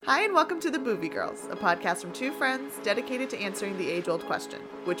Hi, and welcome to The Movie Girls, a podcast from two friends dedicated to answering the age-old question,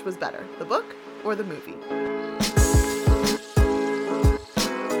 which was better, the book or the movie?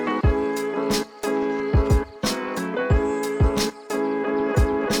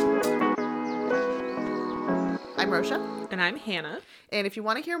 I'm Rosha. And I'm Hannah. And if you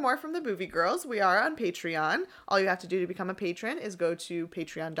want to hear more from The Movie Girls, we are on Patreon. All you have to do to become a patron is go to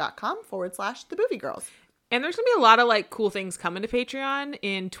patreon.com/The Movie Girls. And there's going to be a lot of cool things coming to Patreon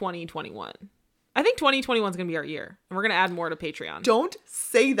in 2021. I think 2021 is going to be our year. And we're going to add more to Patreon. Don't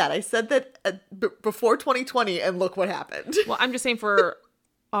say that. I said that before 2020 and look what happened. Well, I'm just saying for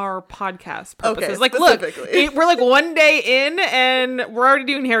our podcast purposes. Okay, look, specifically. we're one day in and we're already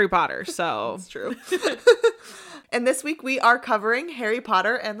doing Harry Potter. So It's true. And this week we are covering Harry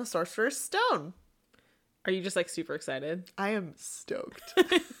Potter and the Sorcerer's Stone. Are you just super excited? I am stoked.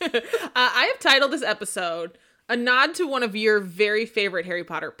 I have titled this episode a nod to one of your very favorite Harry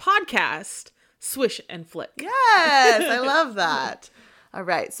Potter podcast, Swish and Flick. Yes, I love that. All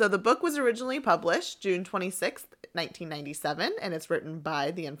right, so the book was originally published June 26th, 1997, and it's written by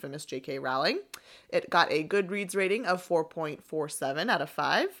the infamous J.K. Rowling. It got a Goodreads rating of 4.47 out of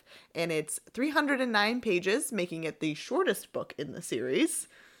 5, and it's 309 pages, making it the shortest book in the series.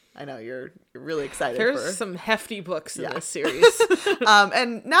 I know you're really excited. There's some hefty books in this series.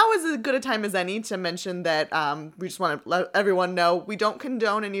 And now is as good a time as any to mention that we just want to let everyone know we don't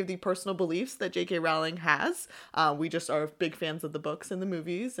condone any of the personal beliefs that J.K. Rowling has. We just are big fans of the books and the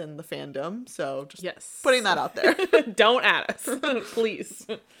movies and the fandom. So just putting that out there. Don't add us, please.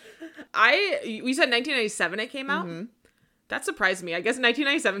 We said 1997 it came out. Mm-hmm. That surprised me. I guess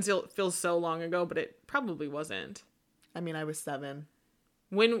 1997 still feels so long ago, but it probably wasn't. I mean, I was 7.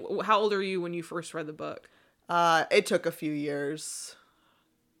 How old are you when you first read the book? It took a few years.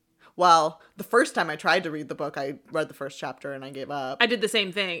 Well, the first time I tried to read the book, I read the first chapter and I gave up. I did the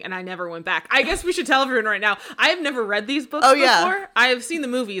same thing and I never went back. I guess we should tell everyone right now, I have never read these books before. Yeah. I have seen the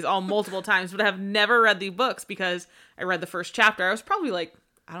movies all multiple times, but I have never read the books because I read the first chapter. I was probably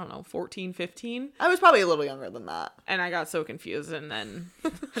 14, 15. I was probably a little younger than that. And I got so confused and then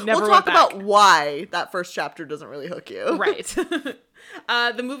never went back. We'll talk about why that first chapter doesn't really hook you. Right.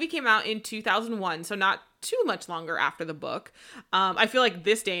 The movie came out in 2001, so not too much longer after the book. I feel like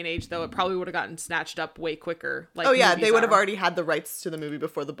this day and age, though, it probably would have gotten snatched up way quicker. They would have already had the rights to the movie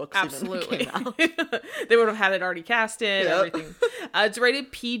before the books even came out. They would have had it already casted, everything. It's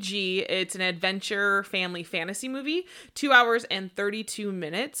rated PG. It's an adventure family fantasy movie, 2 hours and 32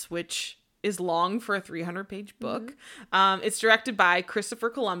 minutes, which is long for a 300-page book. Mm-hmm. It's directed by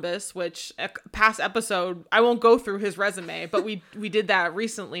Christopher Columbus, which a past episode, I won't go through his resume, but we did that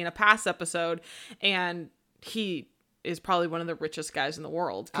recently in a past episode, and he is probably one of the richest guys in the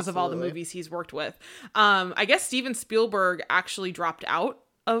world because of all the movies he's worked with. I guess Steven Spielberg actually dropped out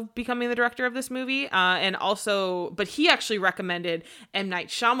of becoming the director of this movie, but he actually recommended M. Night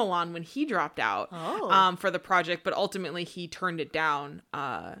Shyamalan when he dropped out for the project, but ultimately he turned it down.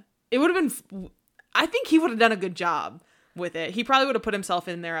 It would have been, I think he would have done a good job with it. He probably would have put himself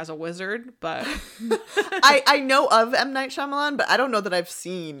in there as a wizard, but. I know of M. Night Shyamalan, but I don't know that I've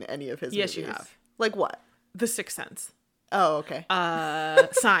seen any of his movies. Yes, you have. Like what? The Sixth Sense. Oh, okay.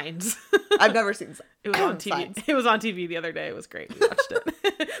 Signs. I've never seen Signs. It was on TV. Signs. It was on TV the other day. It was great. We watched it.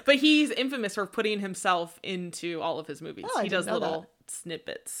 But he's infamous for putting himself into all of his movies. He does little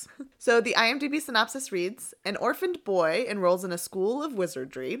snippets. So the IMDb synopsis reads, an orphaned boy enrolls in a school of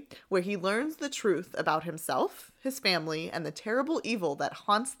wizardry where he learns the truth about himself, his family, and the terrible evil that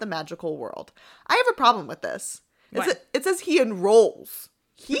haunts the magical world. I have a problem with this. It says he enrolls.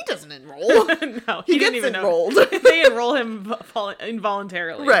 He doesn't enroll. No, he gets enrolled. They enroll him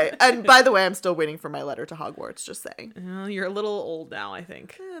involuntarily. Right. And by the way, I'm still waiting for my letter to Hogwarts, just saying. Well, you're a little old now, I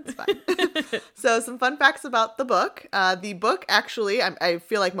think. That's fine. So some fun facts about the book. The book actually, I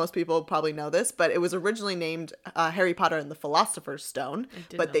feel like most people probably know this, but it was originally named Harry Potter and the Philosopher's Stone,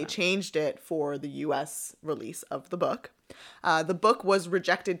 but they changed it for the U.S. release of the book. The book was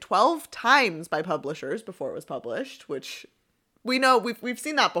rejected 12 times by publishers before it was published, which... We know we've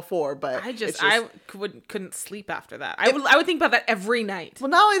seen that before, but I couldn't sleep after that. I would think about that every night.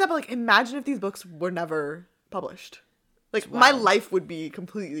 Well, not only that, but imagine if these books were never published. My life would be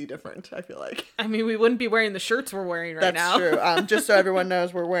completely different, I feel like. I mean, we wouldn't be wearing the shirts we're wearing right now. That's true. Just so everyone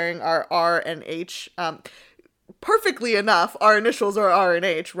knows, we're wearing our R and H. Perfectly enough, our initials are R and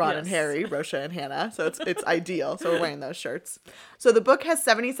H, Ron and Harry, Rosha and Hannah. So it's ideal. So we're wearing those shirts. So the book has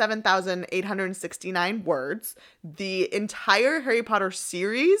 77,869 words. The entire Harry Potter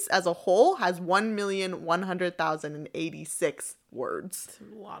series as a whole has 1,100,086 words. It's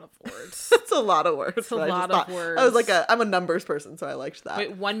a lot of words. It's a lot of words. It's a lot of words. I was like I'm a numbers person, so I liked that.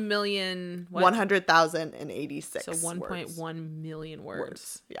 Wait, 1 million... 100,086 So 1.1 million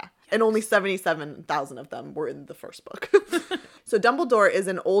words. Yeah. And only 77,000 of them were in the first book. So Dumbledore is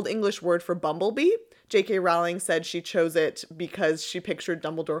an Old English word for bumblebee. J.K. Rowling said she chose it because she pictured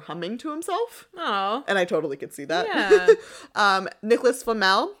Dumbledore humming to himself. Oh. And I totally could see that. Yeah. Nicholas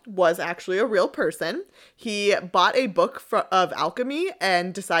Flamel was actually a real person. He bought a book of alchemy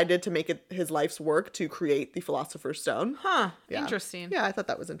and decided to make it his life's work to create the Philosopher's Stone. Huh. Yeah. Interesting. Yeah, I thought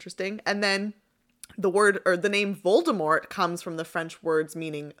that was interesting. And then the word or the name Voldemort comes from the French words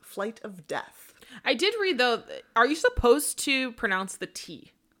meaning flight of death. I did read, though, are you supposed to pronounce the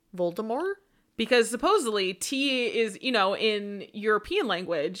T? Voldemort? Because supposedly T is, in European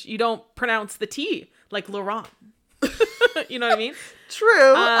language, you don't pronounce the T like Laurent. You know what I mean?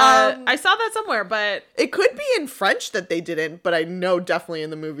 True. I saw that somewhere, but... It could be in French that they didn't, but I know definitely in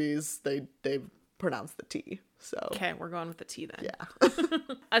the movies they pronounce the T. So okay, we're going with the T then.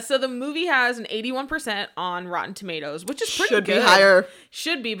 Yeah. So the movie has an 81% on Rotten Tomatoes, which is pretty good. Should be higher.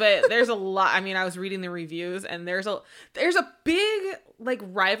 Should be, but there's a lot. I mean, I was reading the reviews, and there's a big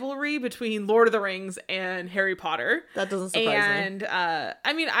rivalry between Lord of the Rings and Harry Potter. That doesn't surprise me. And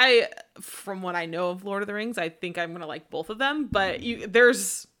I mean, from what I know of Lord of the Rings, I think I'm gonna like both of them. But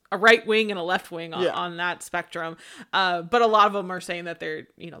there's a right wing and a left wing on that spectrum. But a lot of them are saying that they're,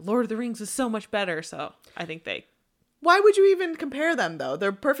 Lord of the Rings is so much better. So I think Why would you even compare them, though?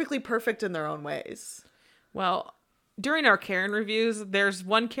 They're perfectly perfect in their own ways. Well, during our Karen reviews, there's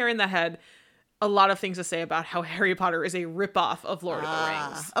one Karen that had a lot of things to say about how Harry Potter is a ripoff of Lord of the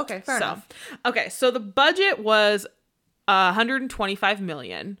Rings. Okay, fair enough. Okay, so the budget was $125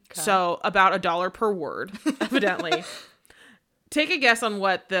 million. Okay. So about $1 per word, evidently. Take a guess on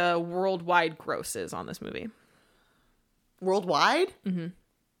what the worldwide gross is on this movie. Worldwide? Mm-hmm.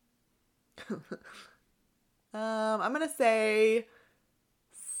 I'm going to say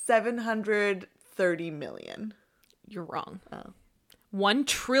 730 million. You're wrong. Oh. 1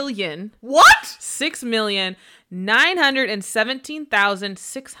 trillion. What?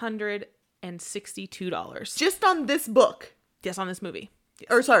 6,917,662 dollars. Just on this book? Yes, on this movie. Yes.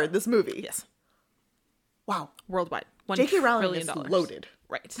 Or sorry, this movie. Yes. Wow. Worldwide. J.K. Rowling is loaded.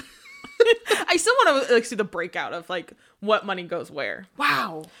 Right. I still want to see the breakout of what money goes where.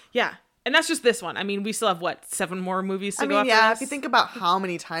 Wow. Yeah. And that's just this one. I mean, we still have 7 more movies to go after yeah, this? if you think about how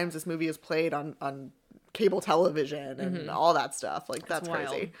many times this movie is played on cable television and all that stuff, that's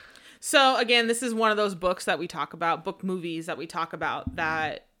crazy. So again, this is one of those books that we talk about, book movies that we talk about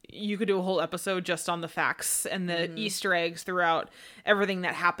that you could do a whole episode just on the facts and the Easter eggs throughout everything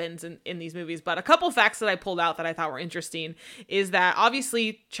that happens in these movies. But a couple facts that I pulled out that I thought were interesting is that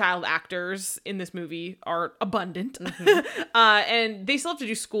obviously child actors in this movie are abundant. And they still have to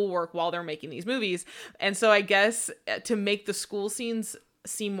do schoolwork while they're making these movies. And so I guess to make the school scenes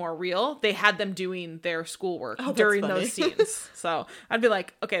seem more real, they had them doing their schoolwork during those scenes. So I'd be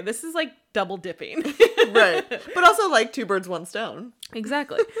like, okay, this is double dipping. Right. But also 2 birds, 1 stone.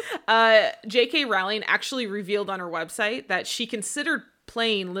 Exactly. J.K. Rowling actually revealed on her website that she considered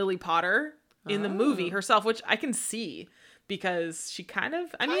playing Lily Potter in the movie herself, which I can see because she kind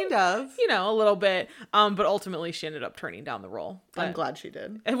of, a little bit, but ultimately she ended up turning down the role. But I'm glad she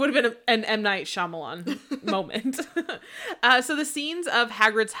did. It would have been an M. Night Shyamalan moment. So the scenes of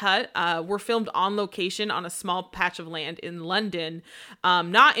Hagrid's hut were filmed on location on a small patch of land in London,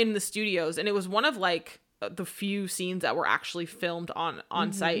 not in the studios. And it was one of the few scenes that were actually filmed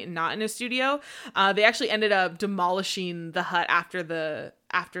on site and not in a studio. They actually ended up demolishing the hut after the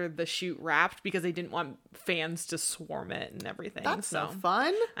shoot wrapped because they didn't want fans to swarm it and everything. That's no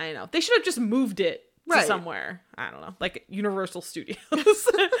fun. I know. They should have just moved it to somewhere. I don't know. Like Universal Studios.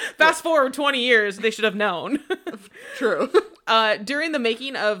 Fast forward 20 years, they should have known. True. During the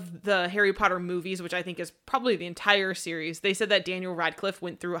making of the Harry Potter movies, which I think is probably the entire series, they said that Daniel Radcliffe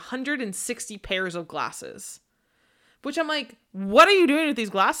went through 160 pairs of glasses. Which I'm like, what are you doing with these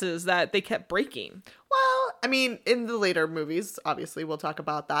glasses that they kept breaking? Well, I mean, in the later movies, obviously we'll talk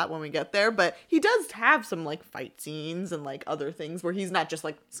about that when we get there, but he does have some fight scenes and other things where he's not just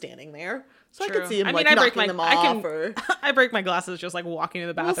standing there. So true. I could see him knocking them off. I break my glasses just walking to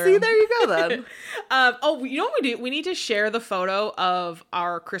the bathroom. Well, see, there you go then. You know what we do? We need to share the photo of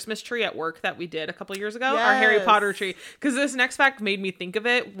our Christmas tree at work that we did a couple years ago. Yes. Our Harry Potter tree. Because this next fact made me think of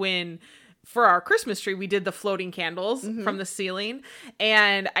it when, for our Christmas tree, we did the floating candles from the ceiling.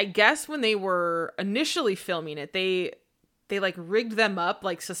 And I guess when they were initially filming it, they rigged them up,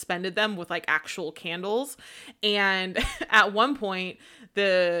 suspended them with actual candles. And at one point,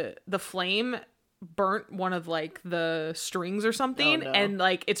 the flame burnt one of like the strings or something, Oh, no. and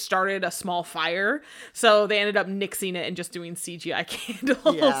like it started a small fire, so they ended up nixing it and just doing CGI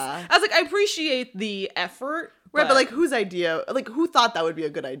candles. Yeah. I was like, I appreciate the effort, Right, but like whose idea, like who thought that would be a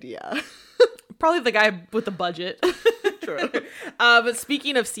good idea? probably the guy with the budget. True. But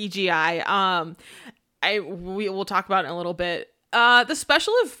speaking of CGI, we'll talk about it in a little bit.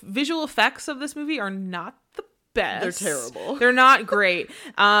 The visual effects of this movie are not the best. They're terrible. They're not great.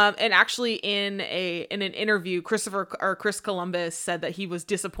 And actually in an interview, Chris Columbus said that he was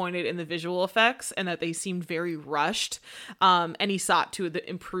disappointed in the visual effects and that they seemed very rushed. And he sought to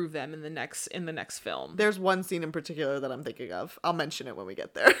improve them in the next film. There's one scene in particular that I'm thinking of. I'll mention it when we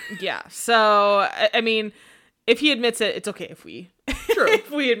get there. Yeah. So, I mean, if he admits it, it's okay if we True.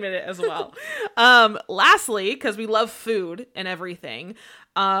 if we admit it as well. Lastly, because we love food and everything,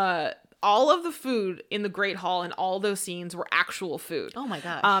 all of the food in the Great Hall and all those scenes were actual food. Oh my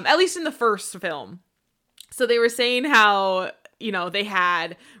gosh. At least in the first film. So they were saying how, they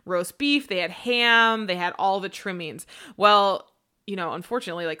had roast beef, they had ham, they had all the trimmings. Well,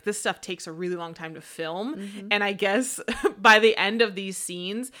 unfortunately, like this stuff takes a really long time to film. Mm-hmm. And I guess by the end of these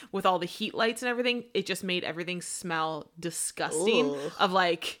scenes with all the heat lights and everything, it just made everything smell disgusting. Ugh. Of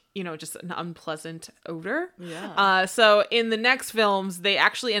like, just an unpleasant odor. Yeah. So in the next films, they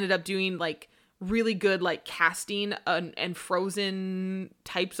actually ended up doing like really good like casting and frozen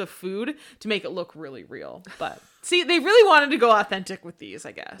types of food to make it look really real. But see, they really wanted to go authentic with these,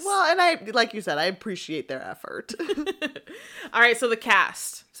 I guess. Well, and like you said, I appreciate their effort. All right, so the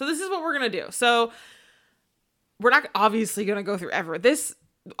cast. So this is what we're going to do. So we're not obviously going to go through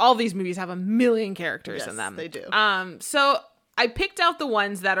all these movies have a million characters in them. They do. So I picked out the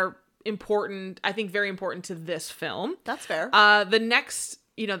ones that are important, I think very important to this film. That's fair. The next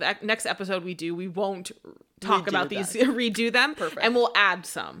episode we won't talk about these, redo them. Perfect. And we'll add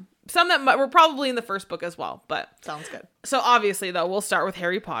some that were probably in the first book as well, but sounds good. So obviously though, we'll start with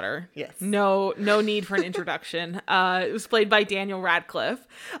Harry Potter. Yes. No need for an introduction. It was played by Daniel Radcliffe.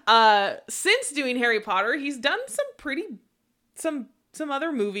 Since doing Harry Potter, he's done some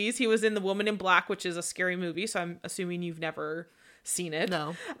other movies. He was in The Woman in Black, which is a scary movie, so I'm assuming you've never seen it.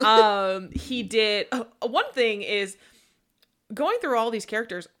 No. He did one thing is going through all these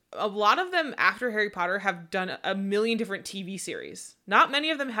characters. A lot of them after Harry Potter have done a million different TV series. Not many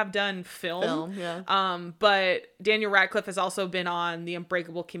of them have done film. Yeah. But Daniel Radcliffe has also been on The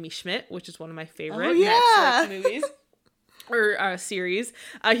Unbreakable Kimmy Schmidt, which is one of my favorite Netflix movies or series.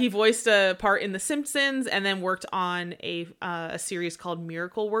 He voiced a part in The Simpsons and then worked on a series called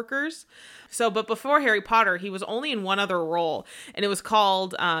Miracle Workers. But before Harry Potter, he was only in one other role, and it was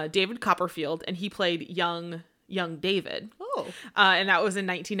called David Copperfield, and he played young David. Oh. And that was in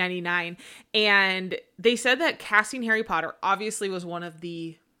 1999. And they said that casting Harry Potter obviously was one of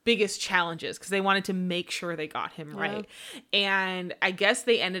the biggest challenges because they wanted to make sure they got him right. And I guess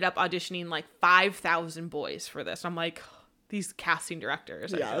they ended up auditioning like 5,000 boys for this. I'm like, these casting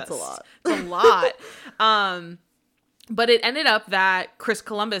directors. Yeah, that's a lot. It's a lot. But it ended up that Chris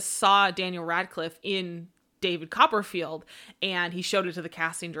Columbus saw Daniel Radcliffe in David Copperfield, and he showed it to the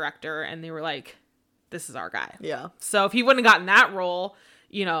casting director, and they were like, this is our guy. Yeah. So if he wouldn't have gotten that role,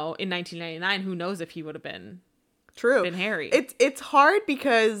 in 1999, who knows if he would have been Harry. It's hard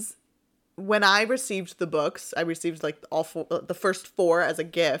because when I received the books, I received like the first 4 as a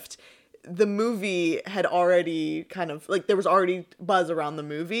gift. The movie had already kind of like there was already buzz around the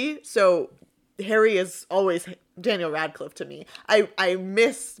movie. So Harry is always Daniel Radcliffe to me. I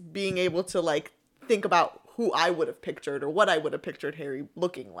miss being able to like think about who I would have pictured or what I would have pictured Harry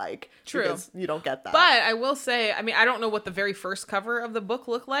looking like. True. Because you don't get that. But I will say, I mean, I don't know what the very first cover of the book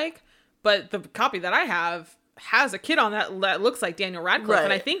looked like, but the copy that I have has a kid on that looks like Daniel Radcliffe. Right.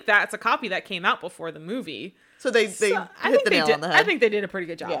 And I think that's a copy that came out before the movie. So they hit the nail on the head. I think they did a pretty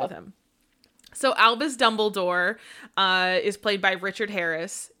good job with him. So Albus Dumbledore is played by Richard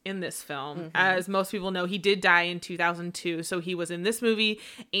Harris in this film. Mm-hmm. As most people know, he did die in 2002. So he was in this movie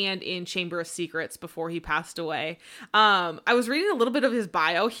and in Chamber of Secrets before he passed away. I was reading a little bit of his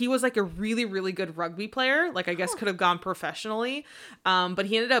bio. He was like a really, really good rugby player. Like I guess could have gone professionally. But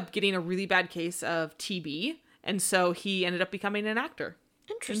he ended up getting a really bad case of TB. And so he ended up becoming an actor.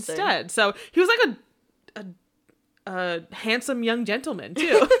 Interesting. Instead. So he was like a handsome young gentleman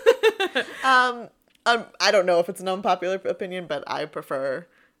too. I don't know if it's an unpopular opinion, but I prefer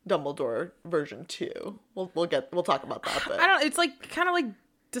Dumbledore version 2. We'll talk about that. But I don't. It's like kind of like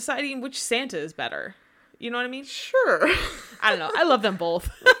deciding which Santa is better. You know what I mean? Sure. I don't know. I love them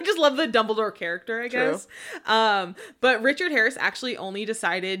both. I just love the Dumbledore character, I guess. But Richard Harris actually only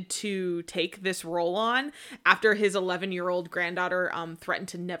decided to take this role on after his 11-year-old granddaughter threatened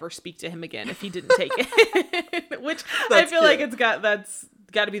to never speak to him again if he didn't take it. Which I feel like that's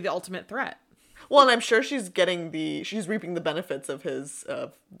got to be the ultimate threat. Well, and I'm sure she's reaping the benefits of his,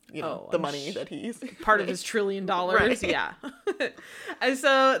 the money that he's part of his $1 trillion. Right. Yeah. And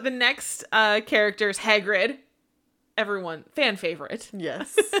so the next character is Hagrid. Everyone, fan favorite.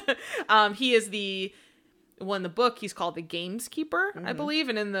 Yes. He is in the book, he's called the Gameskeeper, I believe.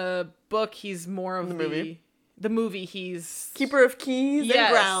 And in the book, he's more of the movie, he's Keeper of Keys and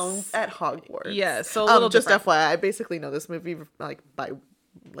Grounds at Hogwarts. Yes. So a little just different. FYI, I basically know this movie by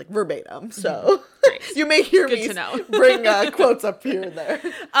verbatim. So you may hear me bring quotes up here and there.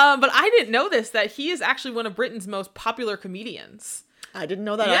 But I didn't know that he is actually one of Britain's most popular comedians. I didn't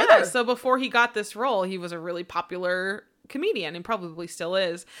know that either. So before he got this role, he was a really popular comedian and probably still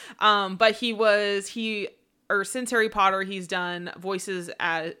is. But since Harry Potter, he's done voices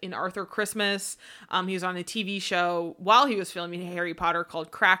in Arthur Christmas. He was on a TV show while he was filming Harry Potter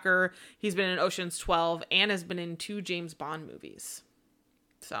called Cracker. He's been in Ocean's 12 and has been in 2 James Bond movies.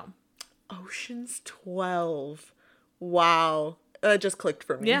 So. Ocean's 12. Wow. That just clicked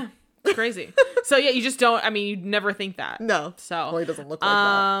for me. Yeah. Crazy. So yeah, you just don't, you'd never think that. No. So. Well, he doesn't look like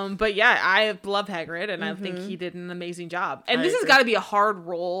that. But yeah, I love Hagrid and I think he did an amazing job. And this has got to be a hard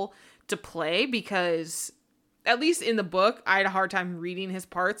role to play because, at least in the book, I had a hard time reading his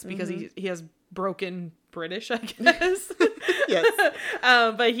parts because he has broken British, I guess. Yes.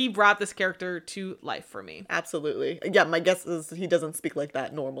 But he brought this character to life for me. Absolutely. Yeah, my guess is he doesn't speak like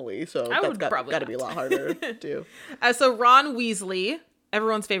that normally, so that's got to be a lot harder to do. So Ron Weasley,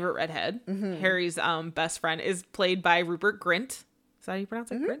 everyone's favorite redhead, Harry's best friend, is played by Rupert Grint. Is that how you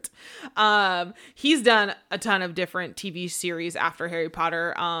pronounce it? Grint? He's done a ton of different TV series after Harry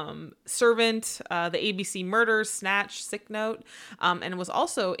Potter. Servant, the ABC Murders, Snatch, Sick Note, and was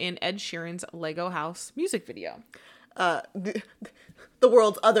also in Ed Sheeran's Lego House music video. The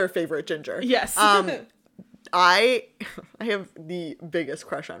world's other favorite ginger. Yes. I have the biggest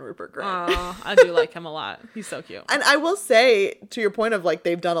crush on Rupert Grint. I do like him a lot. He's so cute. And I will say, to your point of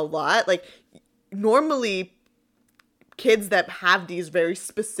they've done a lot, normally kids that have these very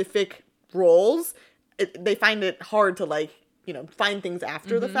specific roles, they find it hard to find things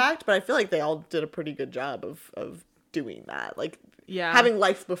after the fact, but I feel like they all did a pretty good job of doing that. Having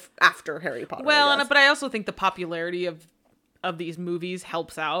life after Harry Potter. Well, but I also think the popularity of these movies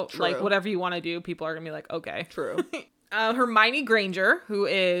helps out. True. Whatever you want to do, people are gonna be like, okay. True. Hermione Granger, who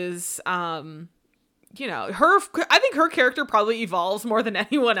is I think her character probably evolves more than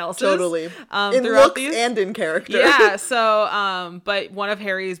anyone else's. Totally. In looks and in character. Yeah. So, but one of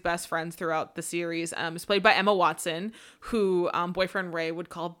Harry's best friends throughout the series is played by Emma Watson, who boyfriend Ray would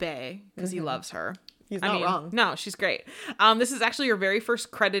call Bae because he loves her. He's not wrong. No, she's great. This is actually her very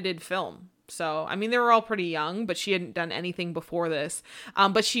first credited film. So, they were all pretty young, but she hadn't done anything before this.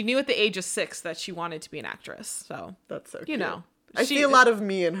 But she knew at the age of 6 that she wanted to be an actress. So, that's so cute. I see she a lot of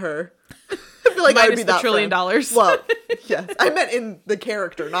me in her. I feel like I would be that $1 trillion. Well, yes. I meant in the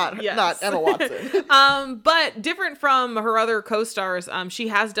character, not Emma Watson. But different from her other co-stars, she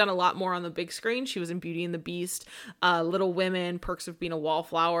has done a lot more on the big screen. She was in Beauty and the Beast, Little Women, Perks of Being a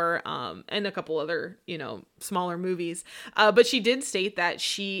Wallflower, and a couple other, smaller movies. But she did state that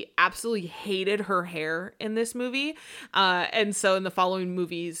she absolutely hated her hair in this movie. And so in the following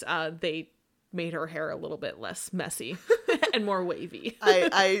movies, they made her hair a little bit less messy and more wavy.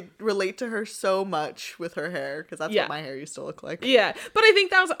 I relate to her so much with her hair because that's what my hair used to look like. Yeah. But I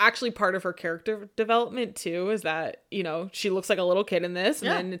think that was actually part of her character development too, is that, she looks like a little kid in this.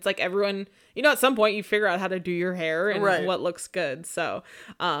 And then it's everyone, at some point you figure out how to do your hair and what looks good. So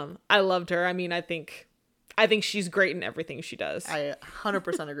I loved her. I think she's great in everything she does. I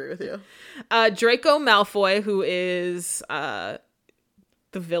 100% agree with you. Draco Malfoy, who is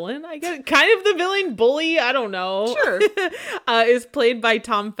the villain, I guess, kind of the villain bully, I don't know. Sure. Is played by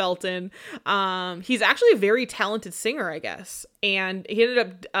Tom Felton. He's actually a very talented singer, I guess. And he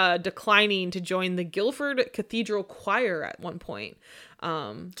ended up declining to join the Guildford Cathedral Choir at one point.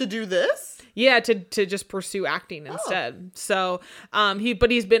 To do this? Yeah, to just pursue acting instead. So,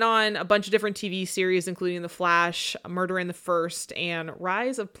 he's been on a bunch of different TV series, including The Flash, Murder in the First, and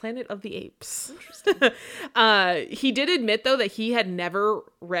Rise of Planet of the Apes. Interesting. He did admit, though, that he had never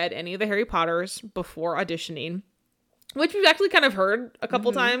read any of the Harry Potters before auditioning, which we've actually kind of heard a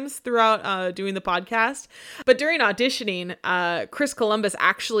couple times throughout doing the podcast. But during auditioning, Chris Columbus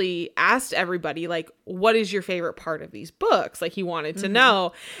actually asked everybody, what is your favorite part of these books? He wanted to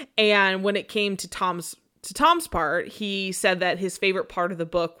know. And when it came to Tom's to Tom's part, he said that his favorite part of the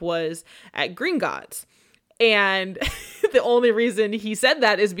book was at Gringotts. And the only reason he said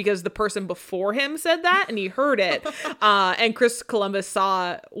that is because the person before him said that and he heard it. And Chris Columbus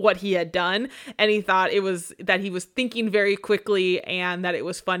saw what he had done and he thought it was that he was thinking very quickly and that it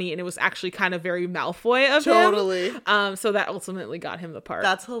was funny and it was actually kind of very Malfoy of him. So that ultimately got him the part.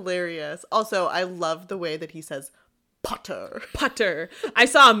 That's hilarious. Also, I love the way that he says Potter. Potter. I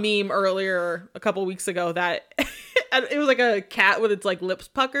saw a meme earlier a couple weeks ago that it was like a cat with its like lips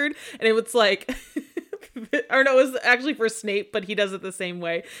puckered and it was like... or no, it was actually for Snape, but he does it the same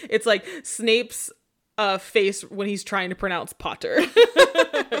way. It's like Snape's face when he's trying to pronounce Potter.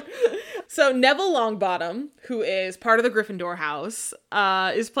 So Neville Longbottom, who is part of the Gryffindor house,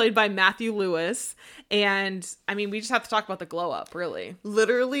 is played by Matthew Lewis. And I mean, we just have to talk about the glow up, really.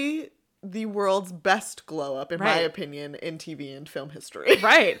 Literally the world's best glow up, in my opinion, in TV and film history.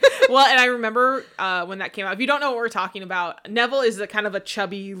 Right. Well, and I remember when that came out. If you don't know what we're talking about, Neville is a kind of a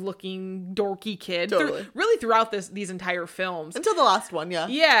chubby looking dorky kid. Totally. Really throughout these entire films. Until the last one, yeah.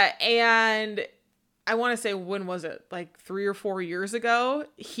 Yeah, and I want to say, when was it? Like 3 or 4 years ago,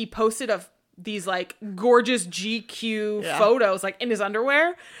 he posted these like gorgeous GQ photos like in his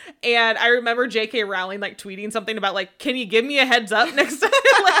underwear. And I remember JK Rowling like tweeting something about like, can you give me a heads up next time?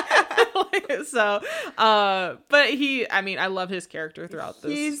 So, but I love his character throughout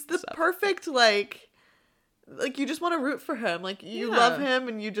this. He's the perfect, like you just want to root for him. Like you love him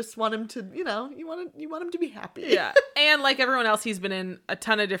and you just want him to, you want him to be happy. Yeah. And like everyone else, he's been in a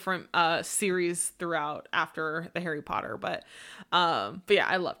ton of different series throughout after the Harry Potter, but yeah,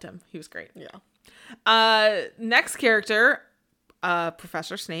 I loved him. He was great. Yeah. Next character,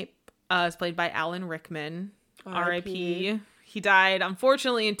 Professor Snape, is played by Alan Rickman. R.I.P. He died,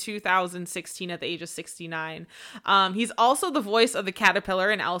 unfortunately, in 2016 at the age of 69. He's also the voice of the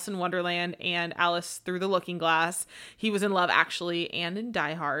caterpillar in Alice in Wonderland and Alice Through the Looking Glass. He was in Love Actually and in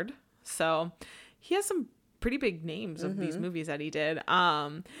Die Hard. So he has some pretty big names of these movies that he did.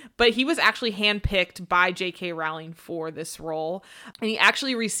 But he was actually handpicked by J.K. Rowling for this role. And he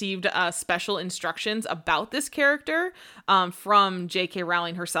actually received special instructions about this character from J.K.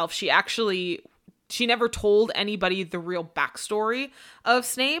 Rowling herself. She never told anybody the real backstory of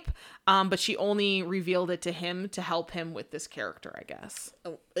Snape, but she only revealed it to him to help him with this character, I guess.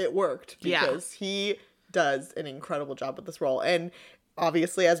 It worked because he does an incredible job with this role. And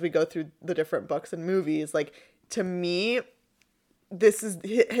obviously, as we go through the different books and movies, like, to me,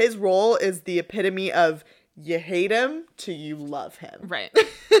 his role is the epitome of you hate him to you love him. Right.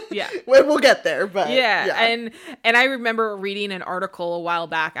 Yeah. We'll get there, but yeah. And I remember reading an article a while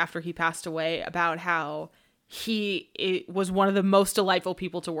back after he passed away about how he was one of the most delightful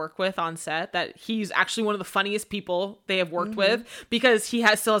people to work with on set, that he's actually one of the funniest people they have worked with because he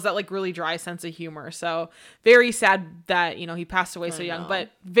still has that like really dry sense of humor. So very sad that, he passed away so young,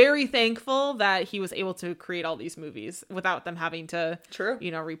 but very thankful that he was able to create all these movies without them having to,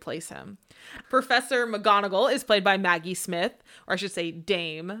 replace him. Professor McGonagall is played by Maggie Smith, or I should say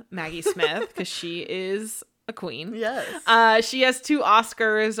Dame Maggie Smith, because she is a queen. Yes. She has 2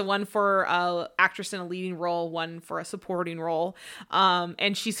 Oscars, one for actress in a leading role, one for a supporting role.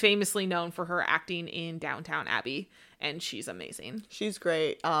 And she's famously known for her acting in Downton Abbey, and she's amazing. She's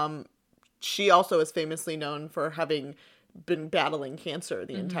great. She also is famously known for having been battling cancer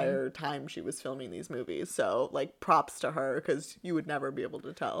the entire time she was filming these movies. So, like, props to her, because you would never be able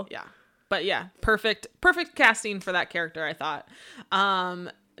to tell. Yeah. But yeah, perfect casting for that character, I thought.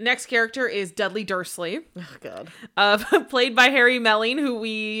 Next character is Dudley Dursley. Oh, God. Played by Harry Melling, who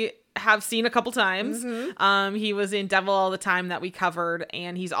we have seen a couple times. He was in Devil All the Time that we covered,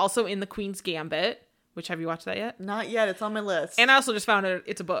 and he's also in The Queen's Gambit, which, have you watched that yet? Not yet. It's on my list. And I also just found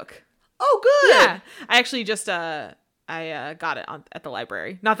it's a book. Oh, good. Yeah. I actually just, I got it at the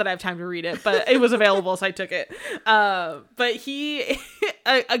library. Not that I have time to read it, but it was available, so I took it. But he,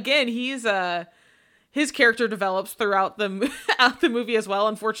 again, his character develops throughout the movie as well.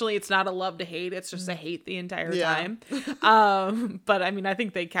 Unfortunately, it's not a love to hate. It's just a hate the entire time. But I mean, I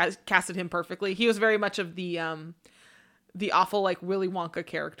think they casted him perfectly. He was very much of the awful, like, Willy Wonka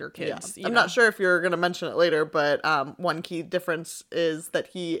character kids. Yeah. I'm not sure if you're going to mention it later, but one key difference is that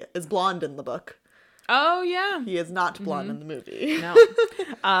he is blonde in the book. Oh, yeah. He is not blonde in the movie. No.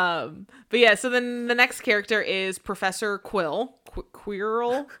 But yeah, so then the next character is Professor Quirrell.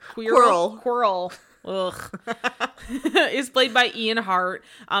 Quirrell. Ugh. Is played by Ian Hart.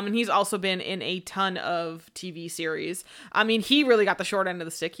 And he's also been in a ton of TV series. I mean, he really got the short end of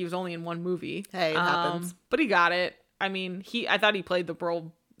the stick. He was only in one movie. Hey, it happens. But he got it. I mean, I thought he played the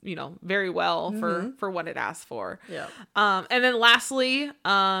role very well for what it asked for. Yeah. And then lastly,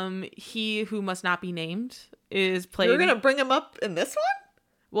 he who must not be named is played. You're gonna bring him up in this one?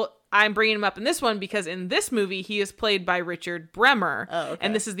 Well, I'm bringing him up in this one because in this movie he is played by Richard Bremer,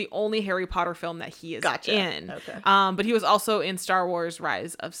 and this is the only Harry Potter film that he is in. Okay. But he was also in Star Wars: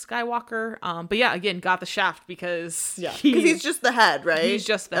 Rise of Skywalker. But yeah, again, got the shaft because he's just the head, right? He's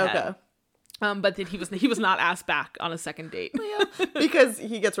just the head. But then he was not asked back on a second date. Because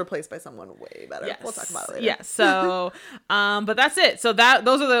he gets replaced by someone way better. Yes. We'll talk about it later. Yeah. So, but that's it. So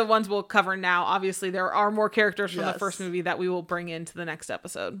those are the ones we'll cover now. Obviously, there are more characters from the first movie that we will bring into the next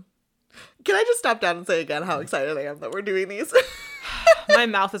episode. Can I just stop down and say again how excited I am that we're doing these? My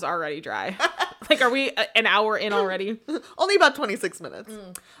mouth is already dry. Like, are we an hour in already? Only about 26 minutes.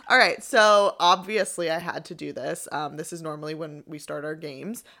 All right. So obviously I had to do this. This is normally when we start our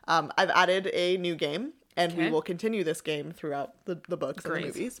games. I've added a new game, and we will continue this game throughout the books and the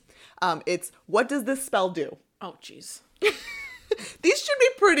movies. It's what does this spell do? Oh, jeez. These should be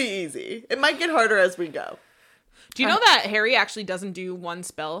pretty easy. It might get harder as we go. Do you know that Harry actually doesn't do one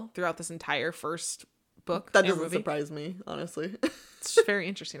spell throughout this entire first book? That doesn't surprise me, honestly. It's very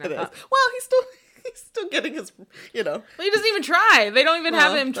interesting. I thought. Well, he's still getting his, Well, he doesn't even try. They don't even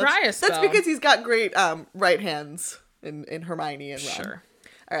have him try a spell. That's because he's got great right hands in Hermione and Ron. Sure.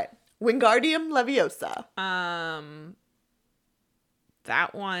 All right. Wingardium Leviosa.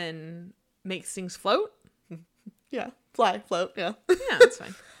 That one makes things float. Yeah. Fly, float, yeah. Yeah, that's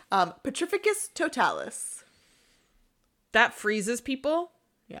fine. Petrificus Totalis. That freezes people.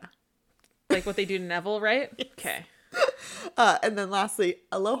 Yeah. Like what they do to Neville, right? Yes. Okay. And then lastly,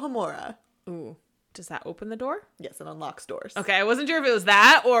 Alohomora. Ooh. Does that open the door? Yes, it unlocks doors. Okay, I wasn't sure if it was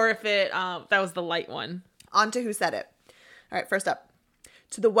that or if it that was the light one. On to who said it. All right, first up.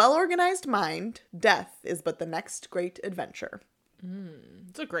 To the well-organized mind, death is but the next great adventure.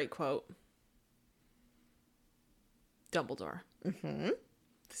 It's a great quote. Dumbledore. Mm-hmm.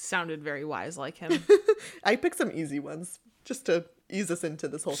 Sounded very wise like him. I picked some easy ones just to ease us into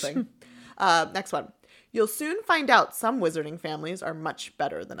this whole thing. Next one. You'll soon find out some wizarding families are much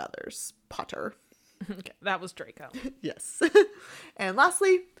better than others. Potter. Okay, that was Draco. Yes. And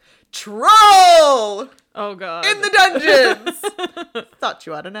lastly, Troll! Oh, God. In the dungeons! Thought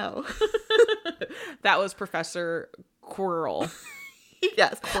you ought to know. That was Professor Quirrell.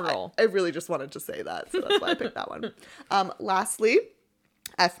 Yes. Quirrell. I really just wanted to say that, so that's why I picked that one. Lastly,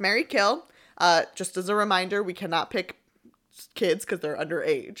 F, Marry, Kill. Just as a reminder, we cannot pick kids because they're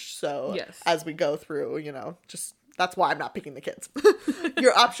underage. So as we go through, just that's why I'm not picking the kids.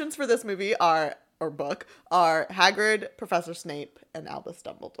 Your options for this movie are Hagrid, Professor Snape, and Albus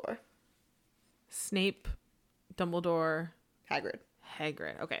Dumbledore. Snape, Dumbledore,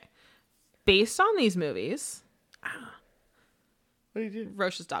 Hagrid. Okay. Based on these movies, what did you do?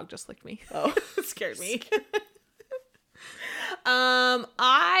 Roche's dog just licked me. Oh, it scared me.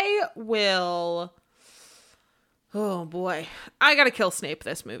 I will. Oh boy, I gotta kill Snape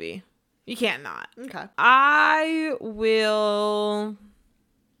this movie. You can't not. Okay. I will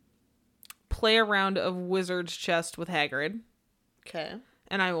play a round of Wizard's Chest with Hagrid. Okay.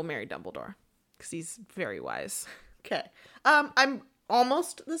 And I will marry Dumbledore because he's very wise. Okay. I'm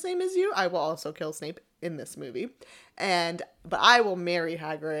almost the same as you. I will also kill Snape in this movie, but I will marry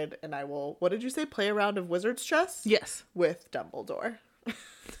Hagrid, and I will. What did you say? Play a round of Wizard's Chess? Yes. With Dumbledore.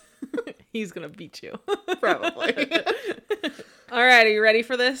 He's gonna beat you. Probably. All right, are you ready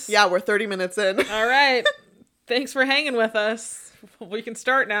for this? Yeah, we're 30 minutes in. All right. Thanks for hanging with us. We can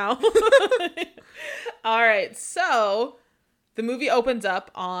start now. All right, so the movie opens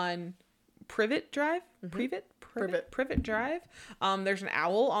up on Privet Drive. Mm-hmm. Privet Drive. There's an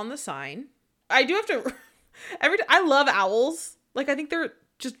owl on the sign. I do have to. I love owls. Like, I think they're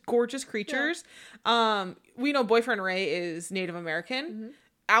just gorgeous creatures. Yeah. We know Boyfriend Ray is Native American. Mm-hmm.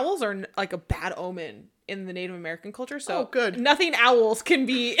 Owls are like a bad omen in the Native American culture, so good. Nothing owls can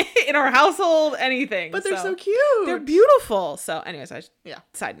be in our household, anything. But they're so cute. They're beautiful. So anyways,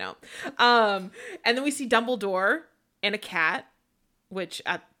 side note. And then we see Dumbledore and a cat, which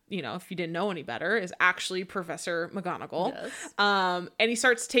if you didn't know any better, is actually Professor McGonagall. Yes. And he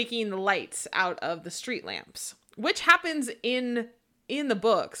starts taking the lights out of the street lamps, which happens in the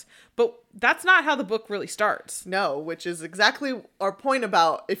books, but that's not how the book really starts. No, which is exactly our point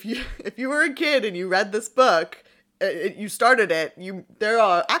about if you were a kid and you read this book, you started it, there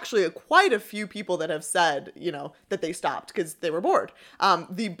are actually quite a few people that have said, that they stopped because they were bored.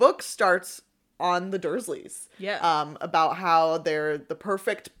 The book starts on the Dursleys. Yeah. About how they're the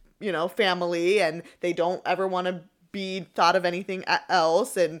perfect, family, and they don't ever want to be thought of anything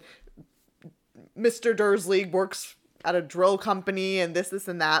else, and Mr. Dursley works at a drill company and this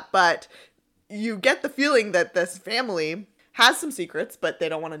and that. But you get the feeling that this family has some secrets, but they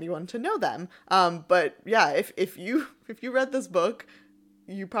don't want anyone to know them. But yeah, if you read this book,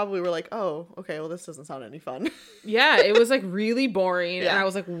 you probably were like, oh, okay, well, this doesn't sound any fun. Yeah, it was like really boring. Yeah. And I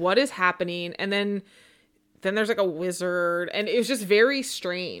was like, what is happening? And then there's like a wizard, and it was just very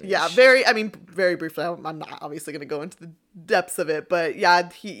strange. Yeah, very briefly. I'm not obviously going to go into the depths of it, but yeah,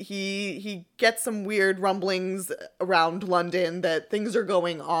 he gets some weird rumblings around London that things are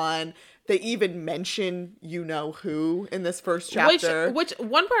going on. They even mention you-know-who in this first chapter. Which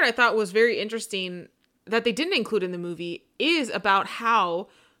one part I thought was very interesting that they didn't include in the movie is about how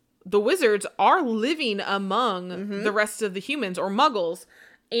the wizards are living among the rest of the humans or muggles.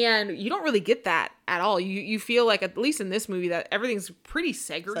 And you don't really get that at all. You feel like, at least in this movie, that everything's pretty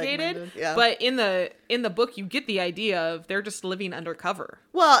segregated. Yeah. But in the book, you get the idea of they're just living undercover.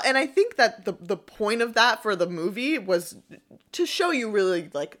 Well, and I think that the point of that for the movie was to show you really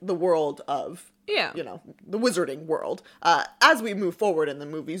like the world of, the wizarding world. As we move forward in the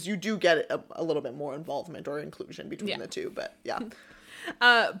movies, you do get a little bit more involvement or inclusion between the two. But yeah.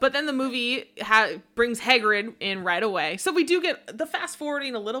 But then the movie brings Hagrid in right away. So we do get the fast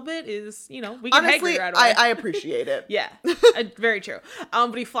forwarding a little bit is, we get honestly, Hagrid right away. I appreciate it. Yeah, very true.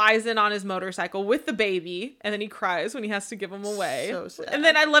 But he flies in on his motorcycle with the baby, and then he cries when he has to give him away. So sad. And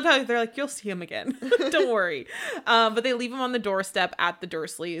then I love how they're like, you'll see him again. Don't worry. But they leave him on the doorstep at the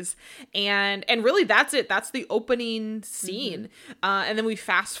Dursleys. And really that's it. That's the opening scene. And then we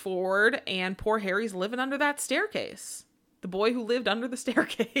fast forward, and poor Harry's living under that staircase. The boy who lived under the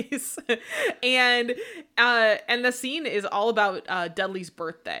staircase. and the scene is all about Dudley's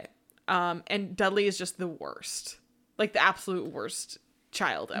birthday. And Dudley is just the worst. Like the absolute worst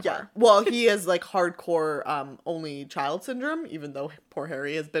child ever. Yeah. Well, he is like hardcore only child syndrome, even though poor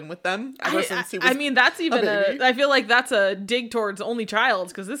Harry has been with them ever since he was that's even I feel like that's a dig towards only child,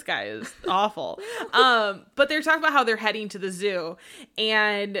 because this guy is awful. But they're talking about how they're heading to the zoo,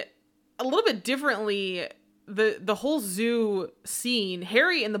 and a little bit differently, the whole zoo scene,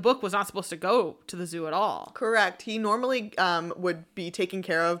 Harry in the book was not supposed to go to the zoo at all. Correct. He normally would be taken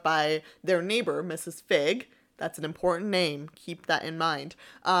care of by their neighbor, Mrs. Fig. That's an important name. Keep that in mind.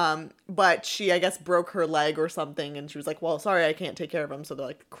 But she, I guess, broke her leg or something, and she was like, well, sorry, I can't take care of him. So they're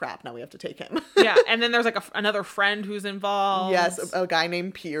like, crap, now we have to take him. Yeah, and then there's like another friend who's involved. Yes, a guy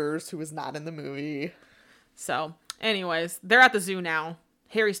named Piers, who was not in the movie. So, anyways, they're at the zoo now.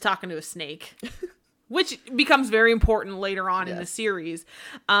 Harry's talking to a snake. Which becomes very important later on in the series.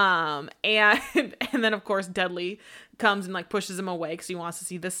 And then, of course, Dudley comes and, like, pushes him away because he wants to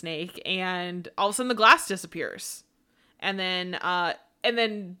see the snake. And all of a sudden, the glass disappears. And then I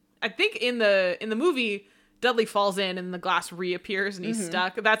think in the movie, Dudley falls in and the glass reappears and he's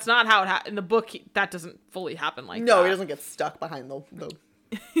stuck. That's not how it in the book, that doesn't fully happen like that. No, he doesn't get stuck behind the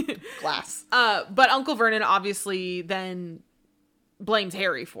glass. But Uncle Vernon obviously then blames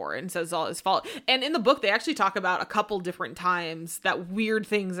Harry for it and says it's all his fault. And in the book, they actually talk about a couple different times that weird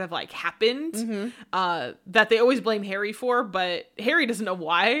things have like happened that they always blame Harry for, but Harry doesn't know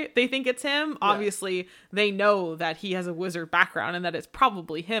why they think it's him. Yeah. Obviously, they know that he has a wizard background and that it's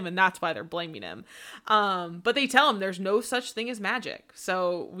probably him, and that's why they're blaming him. But they tell him there's no such thing as magic.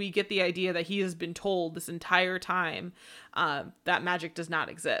 So we get the idea that he has been told this entire time that magic does not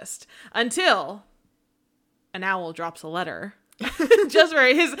exist until an owl drops a letter. Just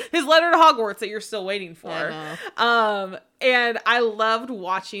right, his letter to Hogwarts that you're still waiting for. And I loved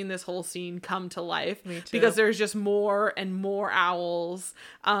watching this whole scene come to life because there's just more and more owls.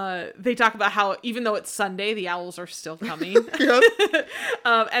 They talk about how even though it's Sunday, the owls are still coming.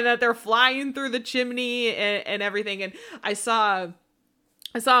 And that they're flying through the chimney and everything. And I saw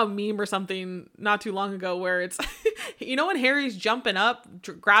a meme or something not too long ago where it's, when Harry's jumping up,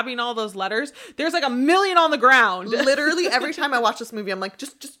 grabbing all those letters, there's like 1 million on the ground. Literally every time I watch this movie, I'm like,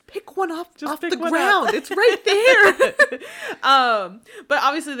 just pick one off the ground. It's right there. But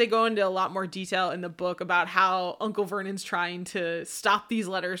obviously they go into a lot more detail in the book about how Uncle Vernon's trying to stop these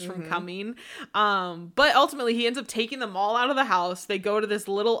letters from coming. But ultimately he ends up taking them all out of the house. They go to this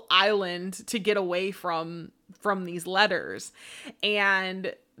little island to get away from these letters.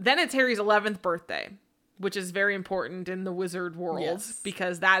 And then it's Harry's 11th birthday, which is very important in the wizard world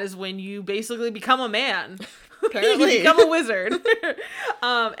because that is when you basically become a man. Apparently. You become a wizard.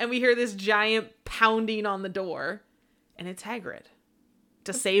 And we hear this giant pounding on the door, and it's Hagrid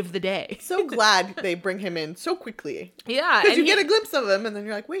to save the day. So glad they bring him in so quickly. Yeah. Because you get a glimpse of him, and then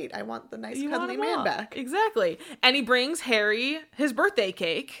you're like, wait, I want the nice cuddly man back. Exactly. And he brings Harry his birthday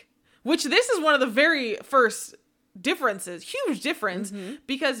cake, which this is one of the very first differences, huge difference,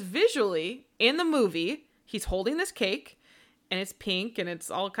 because visually in the movie, he's holding this cake. And it's pink and it's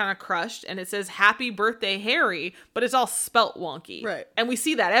all kind of crushed. And it says, "Happy birthday, Harry." But it's all spelt wonky. Right. And we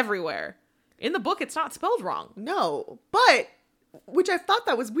see that everywhere. In the book, it's not spelled wrong. No. But, which I thought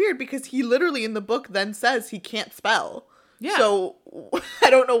that was weird because he literally in the book then says he can't spell. Yeah. So, I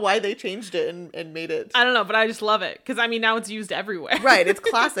don't know why they changed it and made it. I don't know, but I just love it. Because, I mean, now it's used everywhere. Right. It's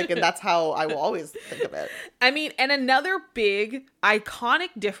classic and that's how I will always think of it. I mean, and another big, iconic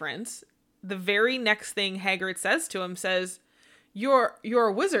difference, the very next thing Hagrid says to him says, You're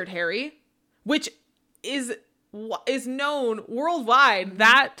a wizard, Harry," which is known worldwide,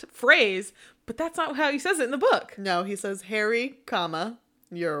 that phrase, but that's not how he says it in the book. No, he says, "Harry, comma,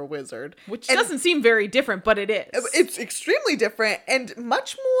 you're a wizard." Which doesn't seem very different, but it is. It's extremely different and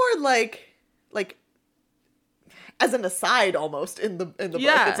much more like as an aside almost in the book.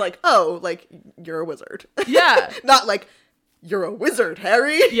 It's like, "Oh, like you're a wizard." Yeah. Not like "You're a wizard,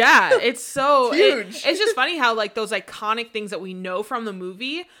 Harry." Yeah, it's so huge. It's just funny how like those iconic things that we know from the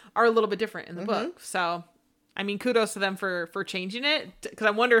movie are a little bit different in the book. So, I mean, kudos to them for changing it, because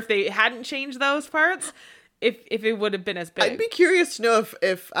I wonder if they hadn't changed those parts, if it would have been as big. I'd be curious to know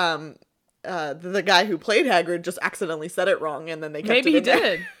if the guy who played Hagrid just accidentally said it wrong and then they kept Maybe it in he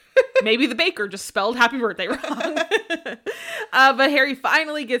did. Maybe the baker just spelled "happy birthday" wrong. But Harry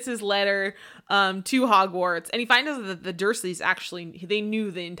finally gets his letter to Hogwarts, and he finds out that the Dursleys actually, they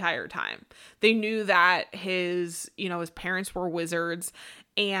knew the entire time. They knew that his parents were wizards,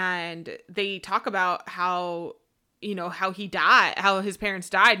 and they talk about how he died, how his parents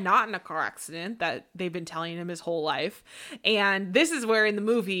died, not in a car accident that they've been telling him his whole life. And this is where in the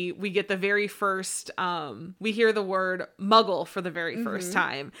movie we get the very first, we hear the word muggle for the very first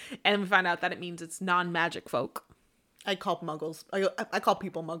time. And we find out that it means it's non-magic folk. I call muggles. I call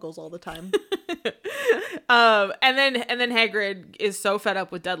people muggles all the time. And then Hagrid is so fed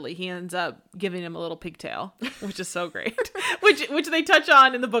up with Dudley, he ends up giving him a little pigtail, which is so great. which they touch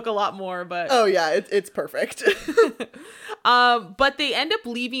on in the book a lot more, but oh yeah, it's perfect. But they end up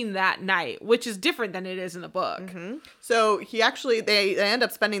leaving that night, which is different than it is in the book. So they end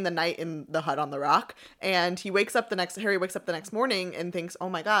up spending the night in the hut on the rock, and Harry wakes up the next morning and thinks, "Oh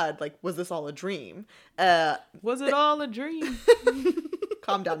my god, like was this all a dream? Was it all a dream?"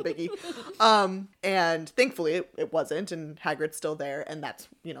 Calm down, Biggie. And thankfully it wasn't, and Hagrid's still there, and that's,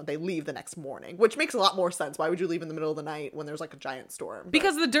 they leave the next morning, which makes a lot more sense. Why would you leave in the middle of the night when there's like a giant storm?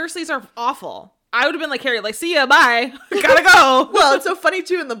 Because the Dursleys are awful. I would have been like, Harry, like, "See ya, bye. Gotta go." Well, it's so funny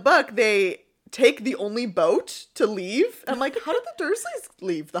too, in the book, they take the only boat to leave. I'm like, how did the Dursleys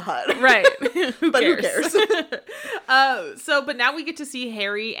leave the hut? Right. Who But cares? who cares? But now we get to see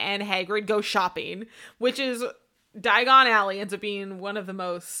Harry and Hagrid go shopping, which is Diagon Alley ends up being one of the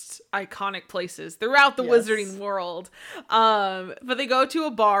most iconic places throughout the wizarding world. But they go to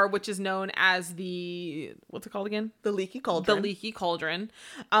a bar, which is known as what's it called again? The Leaky Cauldron. The Leaky Cauldron.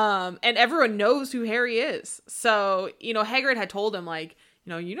 And everyone knows who Harry is. So, Hagrid had told him, like,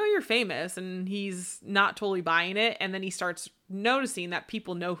 you're famous, and he's not totally buying it. And then he starts noticing that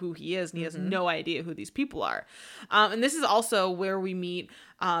people know who he is, and he has no idea who these people are. And this is also where we meet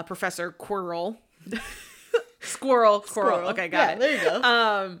Professor Quirrell. Squirrel. Okay, got it. There you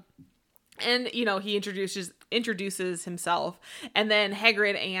go. And he introduces himself, and then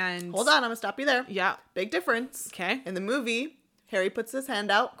Hagrid and Hold on, I'm gonna stop you there. Yeah. Big difference. Okay. In the movie, Harry puts his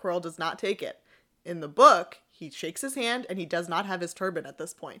hand out, Quirrell does not take it. In the book, he shakes his hand, and he does not have his turban at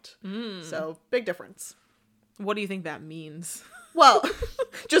this point. So, big difference. What do you think that means? Well,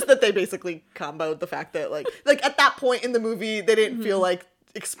 just that they basically comboed the fact that, like at that point in the movie, they didn't feel like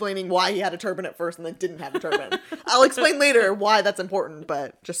explaining why he had a turban at first and then didn't have a turban. I'll explain later why that's important,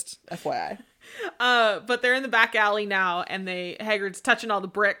 but just FYI. But they're in the back alley now, and Hagrid's touching all the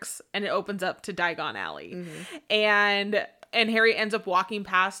bricks, and it opens up to Diagon Alley. And Harry ends up walking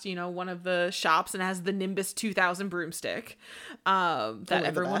past, one of the shops, and has the Nimbus 2000 broomstick that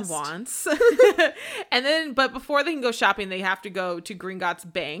everyone wants. And then, but before they can go shopping, they have to go to Gringotts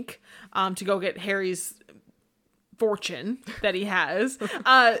Bank to go get Harry's fortune that he has.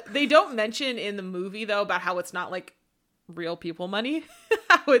 They don't mention in the movie, though, about how it's not like real people money.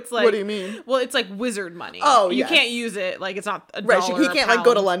 How it's like, what do you mean? Well, it's like wizard money. Oh, you yes. can't use it like it's not a right. dollar. He can't like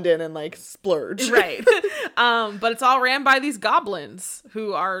go to London and like splurge. Right. But it's all ran by these goblins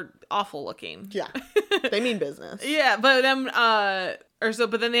who are awful looking. Yeah, they mean business. Yeah, but then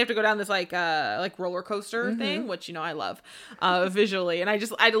but then they have to go down this like roller coaster thing, which I love visually, and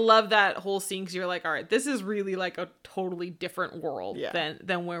I love that whole scene, because you're like, all right, this is really like a totally different world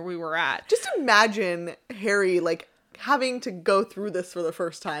than where we were at. Just imagine Harry like having to go through this for the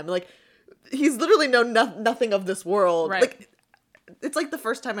first time. Like, he's literally known nothing of this world. Right. Like, it's like the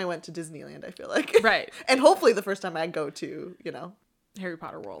first time I went to Disneyland, I feel like. Right. And hopefully the first time I go to, Harry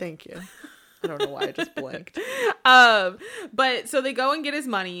Potter World. Thank you. I don't know why I just blanked. But so they go and get his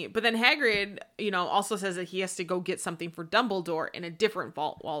money, but then Hagrid, also says that he has to go get something for Dumbledore in a different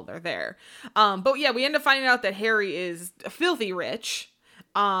vault while they're there. But yeah, we end up finding out that Harry is filthy rich.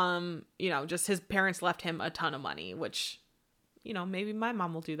 Just his parents left him a ton of money, which, maybe my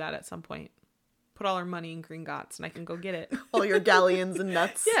mom will do that at some point. Put all her money in Gringotts and I can go get it. All your galleons and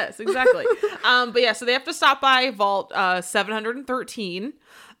nuts. Yes, exactly. But yeah, so they have to stop by vault 713.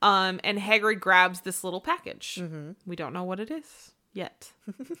 And Hagrid grabs this little package. Mm-hmm. We don't know what it is yet.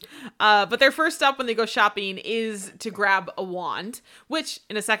 But their first stop when they go shopping is to grab a wand, which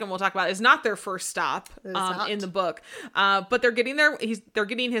in a second we'll talk about is not their first stop in the book. But they're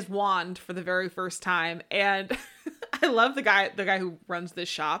getting his wand for the very first time. And I love the guy who runs this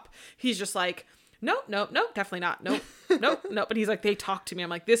shop. He's just like, nope, definitely not. Nope. But he's like, they talk to me. I'm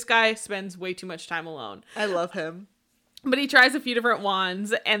like, this guy spends way too much time alone. I love him. But he tries a few different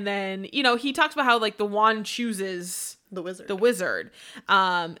wands, and then, he talks about how, like, the wand chooses the wizard.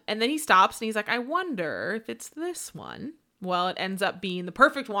 And then he stops, and he's like, I wonder if it's this one. Well, it ends up being the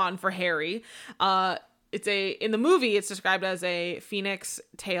perfect wand for Harry. In the movie, it's described as a phoenix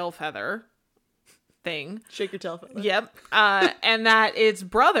tail feather thing. Shake your tail feather. Yep. And that its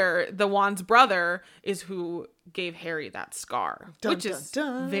brother, the wand's brother, is who gave Harry that scar, which is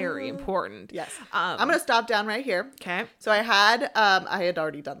very important. Yes. I'm going to stop down right here. Okay. So I had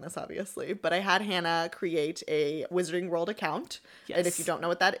already done this, obviously, but I had Hannah create a Wizarding World account. Yes. And if you don't know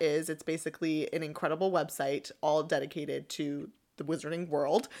what that is, it's basically an incredible website all dedicated to the Wizarding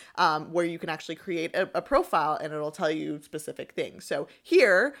World, where you can actually create a profile and it'll tell you specific things. So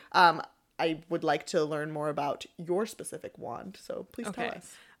here, I would like to learn more about your specific wand. So please tell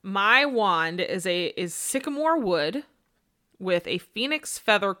us. My wand is sycamore wood with a phoenix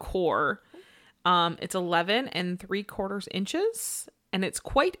feather core. It's 11 3/4 inches, and it's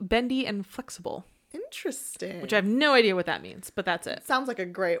quite bendy and flexible. Interesting. Which I have no idea what that means, but that's it. Sounds like a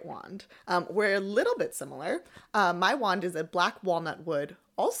great wand. We're a little bit similar. My wand is a black walnut wood,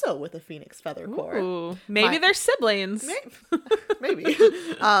 also with a phoenix feather core. Ooh, maybe they're siblings. Maybe.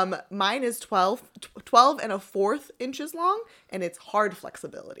 Mine is 12 1/4 inches long, and it's hard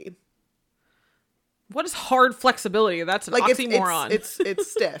flexibility. What is hard flexibility? That's an oxymoron. It's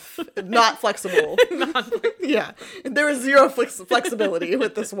stiff, not flexible. Yeah, there is zero flexibility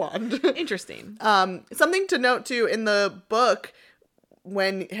with this wand. Interesting. Something to note too in the book,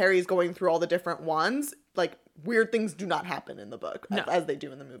 when Harry's going through all the different wands, like weird things do not happen in the book as they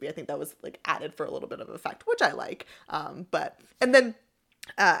do in the movie. I think that was like added for a little bit of effect, which I like. We'll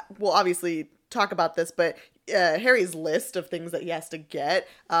obviously talk about this, but Harry's list of things that he has to get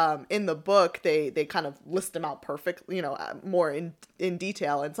in the book, they kind of list them out perfectly, more in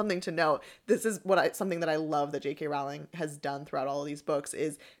detail. And something to note, this is something that I love that J.K. Rowling has done throughout all of these books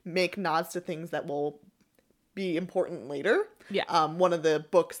is make nods to things that will be important later. Yeah. One of the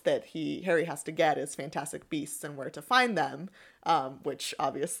books that Harry has to get is Fantastic Beasts and Where to Find Them, which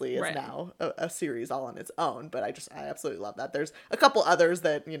obviously is now a series all on its own. But I absolutely love that. There's a couple others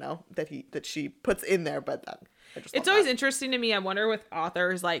that that she puts in there, but it's always interesting to me. I wonder with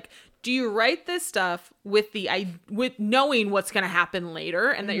authors, like, do you write this stuff with knowing what's going to happen later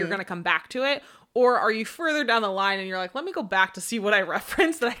and that you're going to come back to it? Or are you further down the line and you're like, let me go back to see what I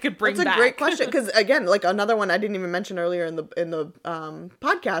referenced that I could bring back? That's a great question. Because again, like another one I didn't even mention earlier in the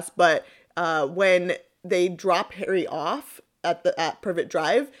podcast, but when they drop Harry off at Privet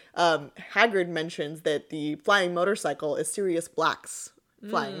Drive, Hagrid mentions that the flying motorcycle is Sirius Black's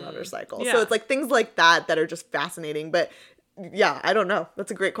flying motorcycle. Yeah. So it's like things like that are just fascinating. But yeah, I don't know.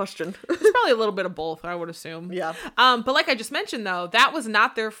 That's a great question. It's probably a little bit of both, I would assume. Yeah. But like I just mentioned, though, that was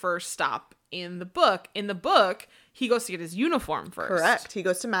not their first stop in the book. In the book, he goes to get his uniform first. Correct. He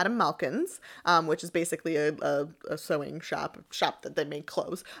goes to Madame Malkin's, which is basically a sewing shop that they make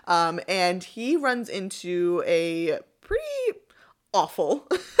clothes. And he runs into a pretty awful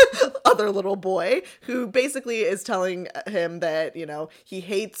other little boy who basically is telling him that, he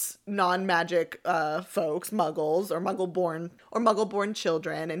hates non-magic folks, muggles or muggle-born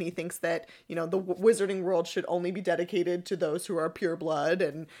children, and he thinks that, the wizarding world should only be dedicated to those who are pure blood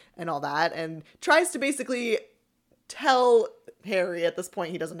and all that, and tries to basically tell Harry, at this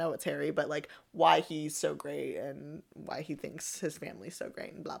point he doesn't know it's Harry, but like why he's so great and why he thinks his family's so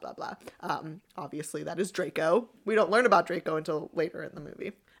great and blah blah blah. Obviously that is Draco. We don't learn about Draco until later in the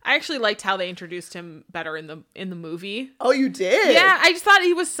movie. I actually liked how they introduced him better in the movie. Oh, you did? Yeah, I just thought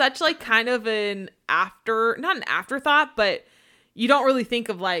he was such like kind of not an afterthought, but you don't really think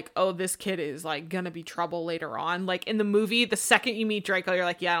of like, oh, this kid is like gonna be trouble later on. Like in the movie, the second you meet Draco, you're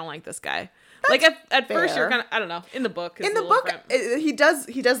like, yeah, I don't like this guy. That's like at first you're kind of, I don't know. In the book,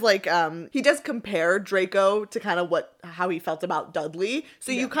 he does compare Draco to kind of how he felt about Dudley.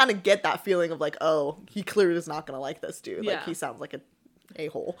 So you kind of get that feeling of like, oh, he clearly is not gonna like this dude. Like he sounds like a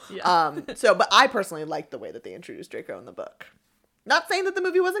hole. Yeah. But I personally like the way that they introduced Draco in the book. Not saying that the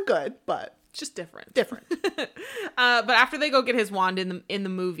movie wasn't good, but just different. But after they go get his wand in the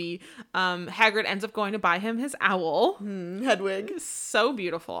movie, Hagrid ends up going to buy him his owl. Hedwig. So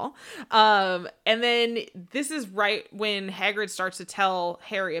beautiful. And then this is right when Hagrid starts to tell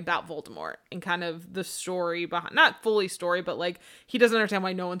Harry about Voldemort and kind of the story behind, not fully story, but like he doesn't understand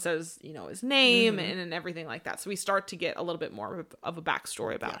why no one says, his name and everything like that. So we start to get a little bit more of a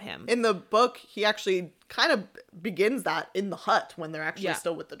backstory about him. In the book, he actually kind of begins that in the hut when they're actually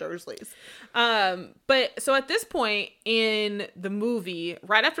still with the Dursleys. But so at this point in the movie,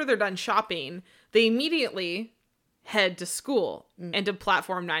 right after they're done shopping, they immediately head to school and to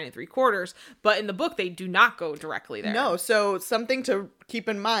platform 9 3/4. But in the book, they do not go directly there. No. So something to keep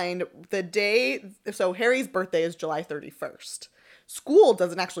in mind, so Harry's birthday is July 31st. School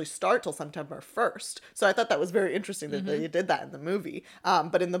doesn't actually start till September 1st. So I thought that was very interesting that they did that in the movie.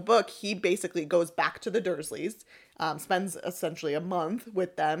 But in the book, he basically goes back to the Dursleys, spends essentially a month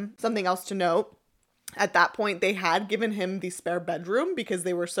with them. Something else to note, at that point, they had given him the spare bedroom because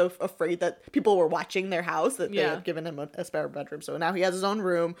they were so afraid that people were watching their house that they had given him a spare bedroom. So now he has his own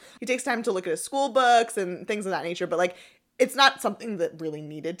room. He takes time to look at his school books and things of that nature. But like, it's not something that really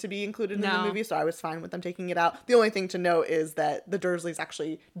needed to be included in the movie, so I was fine with them taking it out. The only thing to note is that the Dursleys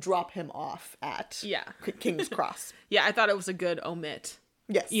actually drop him off at King's Cross. Yeah, I thought it was a good omit.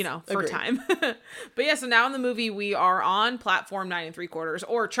 Yes. For agreed. Time. But yeah, so now in the movie, we are on platform 9 3/4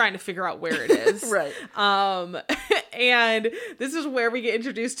 or trying to figure out where it is. Right. And this is where we get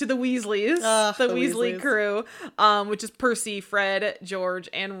introduced to the Weasleys, the Weasley crew, which is Percy, Fred, George,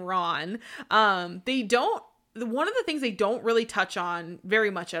 and Ron. One of the things they don't really touch on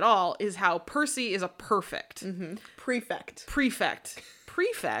very much at all is how Percy is a perfect prefect.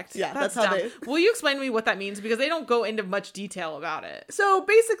 Yeah, that's how dumb. Will you explain to me what that means? Because they don't go into much detail about it. So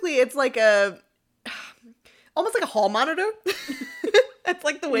basically, it's like almost like a hall monitor. That's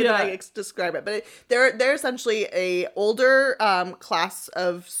like the way that I describe it. But they're essentially a older class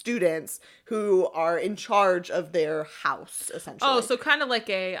of students who are in charge of their house, essentially. Oh, so kind of like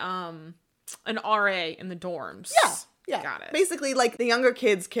an RA in the dorms. Yeah. Got it. Basically, like, the younger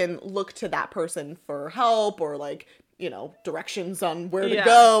kids can look to that person for help or, like, directions on where to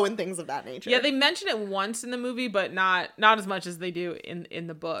go and things of that nature. Yeah, they mention it once in the movie, but not as much as they do in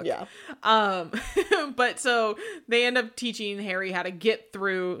the book. Yeah. But so they end up teaching Harry how to get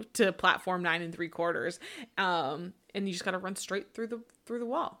through to platform 9 3/4. And you just got to run straight through the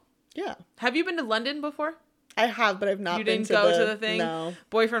wall. Yeah. Have you been to London before? I have, but I've not been to You didn't go to the thing? No.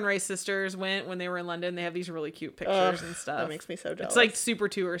 Boyfriend Ray's sisters went when they were in London. They have these really cute pictures and stuff. That makes me so jealous. It's like super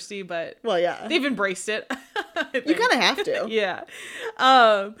touristy, but they've embraced it. You kind of have to. Yeah.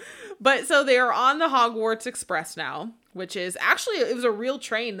 But so they are on the Hogwarts Express now, which is actually, it was a real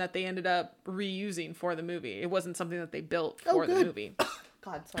train that they ended up reusing for the movie. It wasn't something that they built for the movie.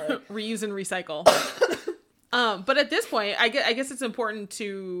 God, sorry. Reuse and recycle. But at this point, I guess it's important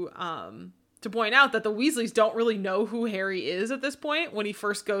to point out that the Weasleys don't really know who Harry is at this point when he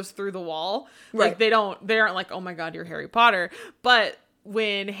first goes through the wall. Right. Like they aren't like, oh my God, you're Harry Potter. But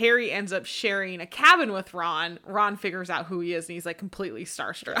when Harry ends up sharing a cabin with Ron figures out who he is and he's like completely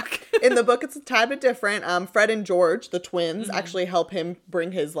starstruck. In the book, it's a tad bit different. Fred and George, the twins, actually help him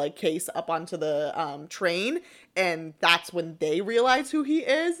bring his like case up onto the train. And that's when they realize who he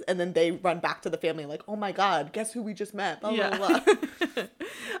is. And then they run back to the family like, oh my God, guess who we just met? Blah, blah,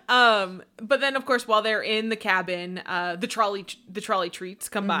 blah. But then, of course, while they're in the cabin, the trolley treats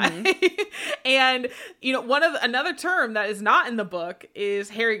come by. And, another term that is not in the book is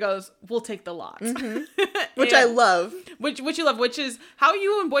Harry goes, we'll take the lot. Which I love. Which you love, which is how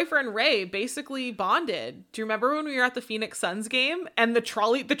you and boyfriend Ray basically bonded. Do you remember when we were at the Phoenix Suns game and the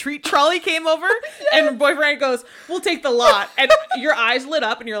treat trolley came over and boyfriend goes, we'll take the lot. And your eyes lit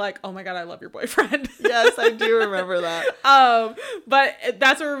up and you're like, oh my God, I love your boyfriend. Yes, I do remember that. But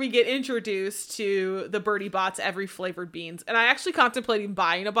that's where we get introduced to the Bertie Bott's every flavored beans. And I actually contemplated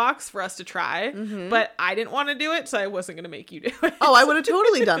buying a box for us to try, but I didn't want to do it, so I wasn't going to make you do it. Oh, I would have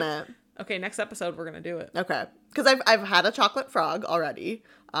totally done it. Okay, next episode we're going to do it. Okay. Because I've had a chocolate frog already.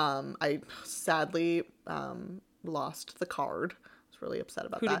 I sadly lost the card. I was really upset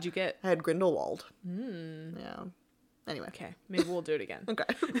about that. Who did you get? I had Grindelwald. Yeah. Anyway. Okay, maybe we'll do it again. Okay.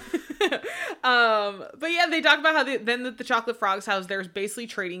 But yeah, they talk about how then the Chocolate Frog's house, there's basically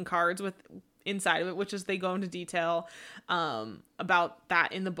trading cards with inside of it, which is they go into detail about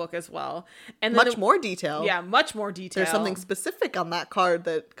that in the book as well. And then more detail. Yeah, much more detail. There's something specific on that card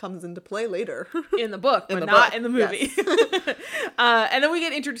that comes into play later. In the book, but not in the movie. Yes. And then we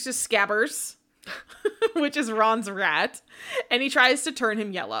get introduced to Scabbers, which is Ron's rat. And he tries to turn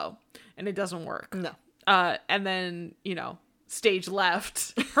him yellow. And it doesn't work. No. And then, stage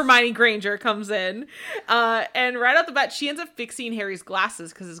left, Hermione Granger comes in. And right off the bat, she ends up fixing Harry's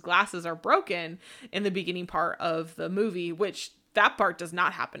glasses because his glasses are broken in the beginning part of the movie, which that part does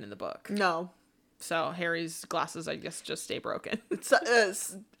not happen in the book. No. So Harry's glasses, I guess, just stay broken.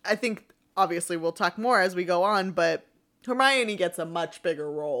 I think, obviously, we'll talk more as we go on, but Hermione gets a much bigger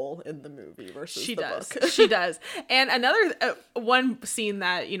role in the movie versus the book. She does. And another one scene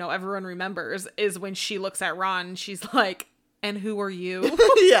that, everyone remembers is when she looks at Ron and she's like, "And who are you?"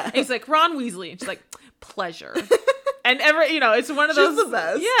 Yeah. And he's like, "Ron Weasley." And she's like, "Pleasure." And it's one of those. She's the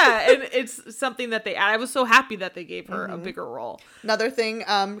best. Yeah. And it's something that they add. I was so happy that they gave her a bigger role. Another thing,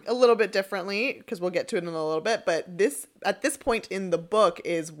 a little bit differently, because we'll get to it in a little bit, but at this point in the book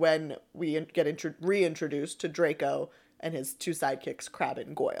is when we get reintroduced to Draco and his two sidekicks, Crabbe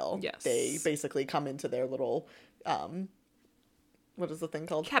and Goyle. Yes. They basically come into their little, what is the thing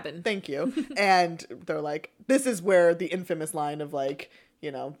called? Cabin. Thank you. And they're like, this is where the infamous line of like,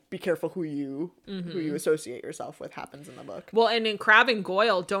 be careful who you associate yourself with happens in the book. Well, and in Crabbe and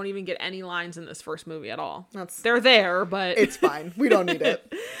Goyle don't even get any lines in this first movie at all. They're there, but... It's fine. We don't need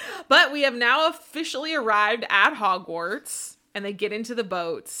it. But we have now officially arrived at Hogwarts, and they get into the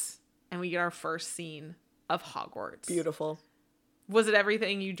boats, and we get our first scene of Hogwarts. Beautiful. Was it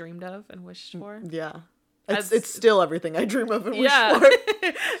everything you dreamed of and wished for? Yeah. It's still everything I dream of and wish for.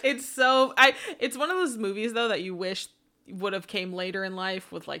 It's one of those movies though that you wish would have came later in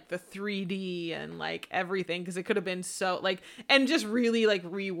life with like the 3D and like everything, because it could have been so like, and just really like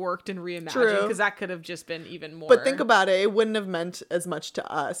reworked and reimagined, because that could have just been even more. But think about it wouldn't have meant as much to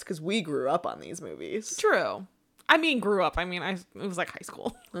us because we grew up on these movies. True. I mean, grew up. I mean, it was like high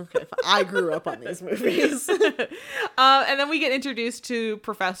school. Okay, fine. I grew up on these movies. And then we get introduced to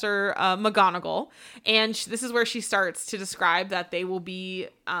Professor McGonagall. And this is where she starts to describe that they will be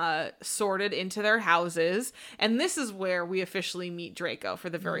sorted into their houses. And this is where we officially meet Draco for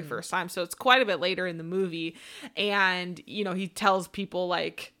the very first time. So it's quite a bit later in the movie. And, he tells people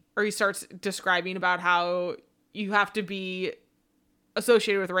he starts describing about how you have to be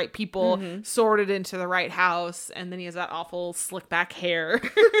associated with the right people, sorted into the right house, and then he has that awful slick back hair.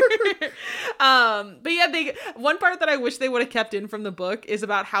 But yeah, one part that I wish they would have kept in from the book is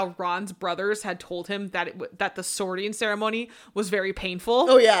about how Ron's brothers had told him that the sorting ceremony was very painful.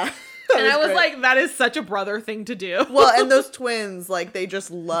 Oh yeah. And I was like, that is such a brother thing to do. Well, and those twins, they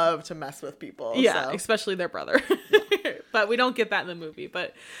just love to mess with people. Yeah, so. Especially their brother. But we don't get that in the movie.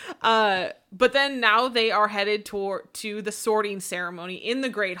 But then now they are headed to the sorting ceremony in the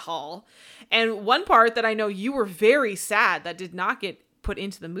Great Hall. And one part that I know you were very sad that did not get put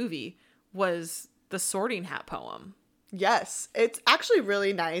into the movie was the Sorting Hat poem. Yes, it's actually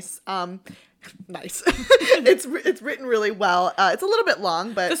really nice. Nice. It's written really well. It's a little bit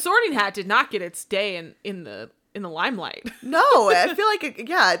long, but the Sorting Hat did not get its day in the limelight. No, I feel like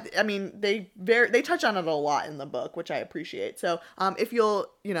I mean they touch on it a lot in the book, which I appreciate. So, if you'll,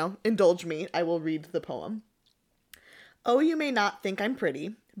 indulge me, I will read the poem. Oh, you may not think I'm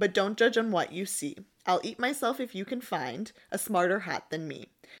pretty, but don't judge on what you see. I'll eat myself if you can find a smarter hat than me.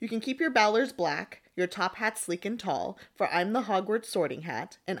 You can keep your bowlers black, your top hat sleek and tall, for I'm the Hogwarts sorting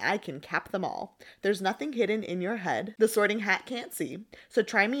hat, and I can cap them all. There's nothing hidden in your head the sorting hat can't see, so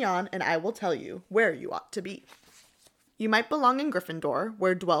try me on and I will tell you where you ought to be. You might belong in Gryffindor,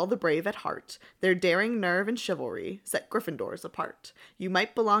 where dwell the brave at heart. Their daring nerve and chivalry set Gryffindors apart. You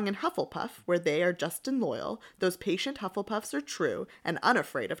might belong in Hufflepuff, where they are just and loyal. Those patient Hufflepuffs are true and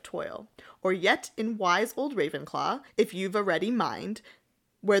unafraid of toil. Or yet in wise old Ravenclaw, if you've a ready mind,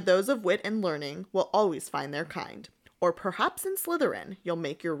 where those of wit and learning will always find their kind. Or perhaps in Slytherin, you'll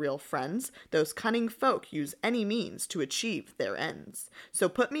make your real friends. Those cunning folk use any means to achieve their ends. So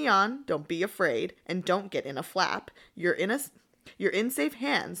put me on, don't be afraid, and don't get in a flap. You're in safe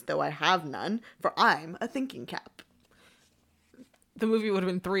hands, though I have none, for I'm a thinking cap. The movie would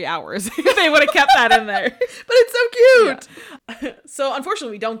have been 3 hours if they would have kept that in there. But it's so cute! Yeah. So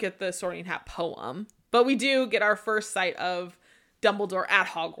unfortunately, we don't get the Sorting Hat poem, but we do get our first sight of Dumbledore at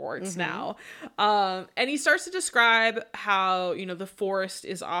Hogwarts now. And he starts to describe how, the forest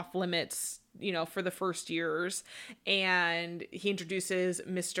is off limits, for the first years. And he introduces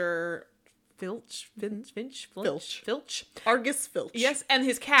Mr. Filch. Argus Filch. Yes, and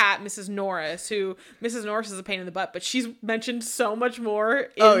his cat, Mrs. Norris, who Mrs. Norris is a pain in the butt, but she's mentioned so much more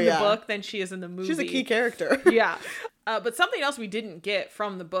in the book than she is in the movie. She's a key character. Yeah. But something else we didn't get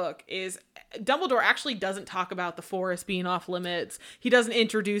from the book is Dumbledore actually doesn't talk about the forest being off limits. He doesn't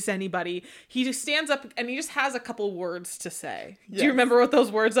introduce anybody. He just stands up and he just has a couple words to say. Yes. Do you remember what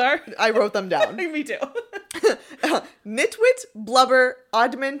those words are? I wrote them down. Me too. Nitwit, blubber,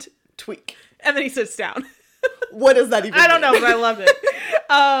 oddment, tweak. And then he sits down. What does that even mean? I don't know, but I loved it.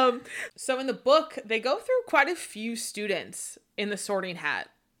 So in the book, they go through quite a few students in the Sorting Hat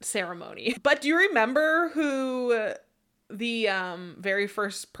ceremony. But do you remember who the very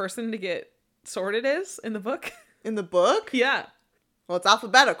first person to get sorted is in the book? In the book? Yeah. Well, it's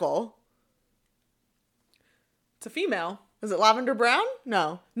alphabetical. It's a female. Is it Lavender Brown?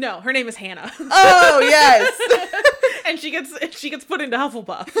 No, her name is Hannah. Oh, yes. And she gets put into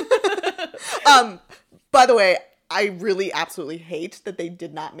Hufflepuff. By the way, I really absolutely hate that they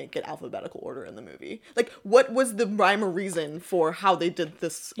did not make it alphabetical order in the movie. Like, what was the rhyme or reason for how they did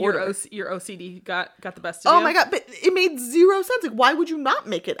this order? Your OCD got the best of you. Oh my god, but it made zero sense. Like, why would you not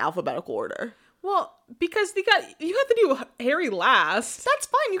make it alphabetical order? Well, because you have to do Harry last. That's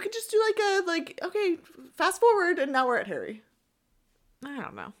fine. You could just do okay, fast forward and now we're at Harry. I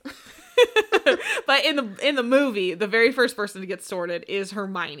don't know. But in the movie, the very first person to get sorted is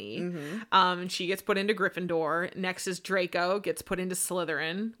Hermione. Mm-hmm. And she gets put into Gryffindor. Next is Draco, gets put into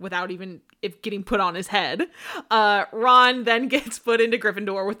Slytherin without even getting put on his head. Ron then gets put into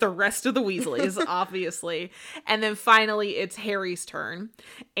Gryffindor with the rest of the Weasleys, obviously. And then finally it's Harry's turn.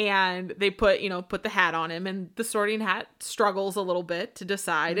 And they put the hat on him, and the Sorting Hat struggles a little bit to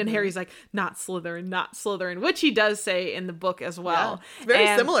decide. Mm-hmm. And Harry's like, not Slytherin, which he does say in the book as well. Yeah. It's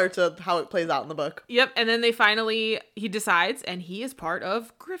very similar to how it plays out in the book. Yep. And then he decides, and he is part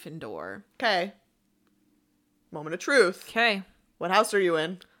of Gryffindor. Okay. Moment of truth. Okay. What house are you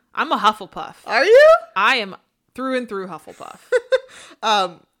in? I'm a Hufflepuff. Are you? I am through and through Hufflepuff.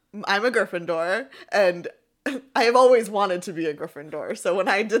 I'm a Gryffindor, and I have always wanted to be a Gryffindor. So when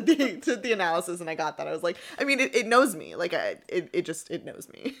I did the analysis and I got that, I was like, I mean, it knows me. Like, it knows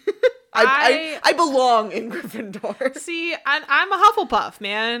me. I belong in Gryffindor. See, I'm a Hufflepuff,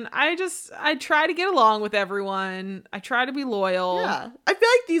 man. I try to get along with everyone. I try to be loyal. Yeah. I feel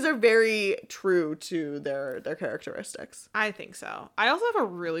like these are very true to their characteristics. I think so. I also have a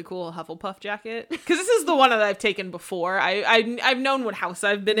really cool Hufflepuff jacket, because this is the one that I've taken before. I've known what house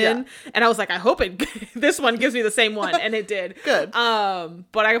I've been in, and I was like, I hope this one gives me the same one, and it did. Good.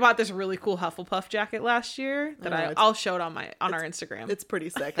 But I bought this really cool Hufflepuff jacket last year that I'll show it on our Instagram. It's pretty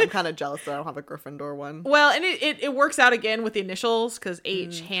sick. I'm kind of jealous that I don't have a Gryffindor one. Well, and it works out again with the initials, because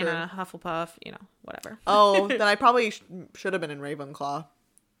H, Hannah, true. Hufflepuff, whatever. Oh, then I probably should have been in Ravenclaw.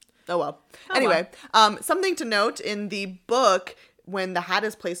 Oh well. Anyway, something to note in the book, when the hat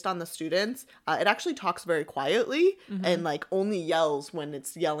is placed on the students, it actually talks very quietly and only yells when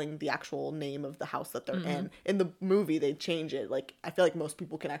it's yelling the actual name of the house that they're in. In the movie, they change it. Like, I feel like most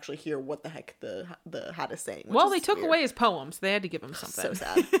people can actually hear what the heck the hat is saying. Well, they took away his poems. They had to give him something. So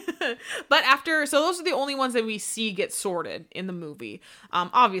sad. But so those are the only ones that we see get sorted in the movie,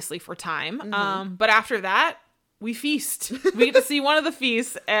 obviously for time. But after that, we feast. We get to see one of the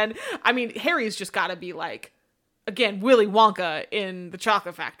feasts. And I mean, Harry's just got to be like, again, Willy Wonka in the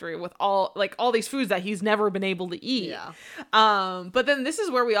chocolate factory with all these foods that he's never been able to eat. Yeah. But then this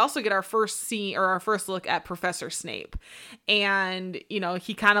is where we also get our first scene, or our first look at Professor Snape. And,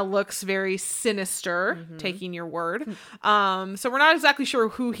 he kind of looks very sinister, taking your word. So we're not exactly sure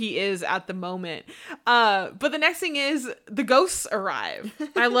who he is at the moment. But the next thing is the ghosts arrive.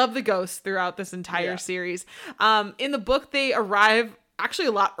 I love the ghosts throughout this entire series. In the book, they arrive actually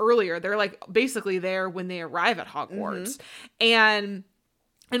a lot earlier. They're basically there when they arrive at Hogwarts. And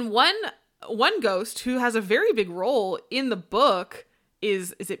one ghost who has a very big role in the book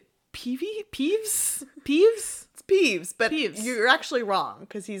is it Peeves? It's Peeves, but Peeves. You're actually wrong,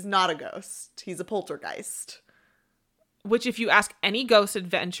 because he's not a ghost. He's a poltergeist. Which, if you ask any Ghost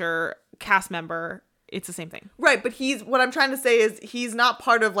Adventure cast member, it's the same thing. Right, but what I'm trying to say is he's not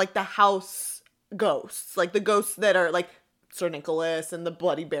part of the house ghosts, the ghosts that are Sir Nicholas and the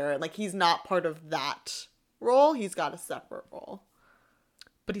Bloody Baron. He's not part of that role. He's got a separate role.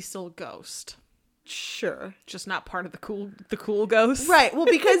 But he's still a ghost. Sure. Just not part of the cool ghosts. Right. Well,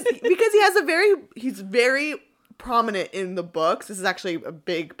 because he's very prominent in the books. This is actually a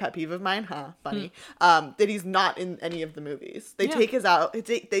big pet peeve of mine, funny. That he's not in any of the movies. They take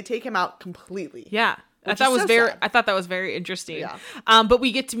him out completely. Yeah. I thought that was very interesting. Yeah. But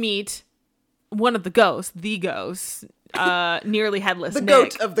we get to meet one of the ghosts, nearly headless the Nick.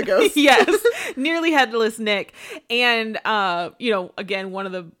 goat of the ghosts. Yes, nearly headless Nick. And, again, one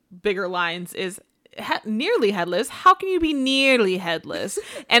of the bigger lines is, nearly headless? How can you be nearly headless?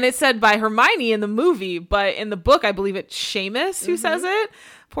 And it's said by Hermione in the movie, but in the book, I believe it's Seamus who says it.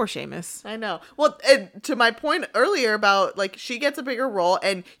 Poor Seamus. I know. Well, and to my point earlier about, like, she gets a bigger role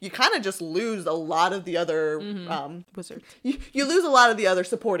and you kind of just lose a lot of the other wizards. You lose a lot of the other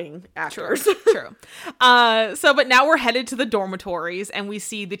supporting actors. True. But now we're headed to the dormitories and we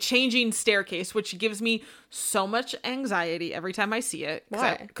see the changing staircase, which gives me so much anxiety every time I see it.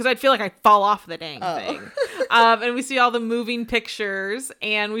 Why? Because I'd feel like I fall off the dang thing. And we see all the moving pictures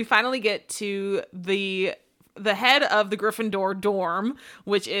and we finally get to the head of the Gryffindor dorm,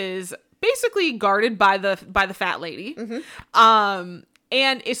 which is basically guarded by the fat lady.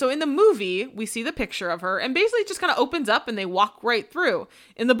 And so in the movie, we see the picture of her and basically it just kind of opens up and they walk right through.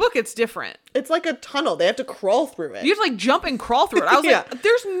 In the book, it's different. It's like a tunnel. They have to crawl through it. You have to like jump and crawl through it. I was like,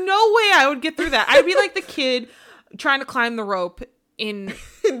 there's no way I would get through that. I'd be like the kid trying to climb the rope in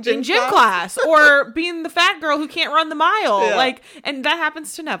gym class or being the fat girl who can't run the mile. Yeah. And that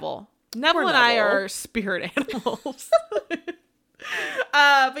happens to Neville. Neville and I are spirit animals.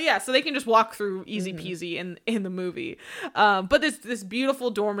 But yeah, so they can just walk through easy peasy in the movie. But this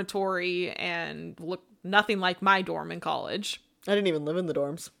beautiful dormitory and look nothing like my dorm in college. I didn't even live in the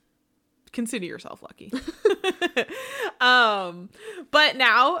dorms. Consider yourself lucky. But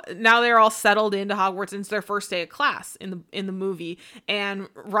now they're all settled into Hogwarts and it's their first day of class in the movie, and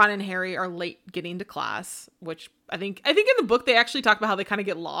Ron and Harry are late getting to class, which I think in the book they actually talk about how they kind of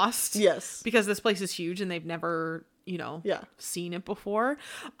get lost. Yes. Because this place is huge and they've never, seen it before.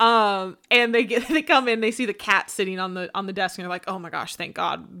 And they come in, they see the cat sitting on the desk and they're like, oh my gosh, thank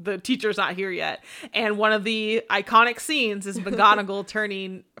God the teacher's not here yet. And one of the iconic scenes is McGonagall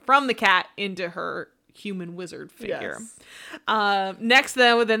turning from the cat into her human wizard figure. Yes. Next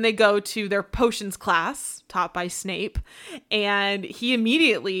then they go to their potions class taught by Snape, and he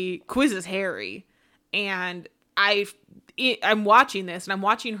immediately quizzes Harry, and I'm watching this and I'm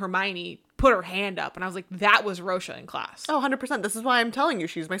watching Hermione put her hand up and I was like, that was Rosha in class. Oh, 100%. This is why I'm telling you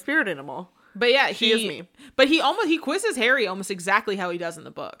she's my spirit animal. But yeah, she is me. But he quizzes Harry almost exactly how he does in the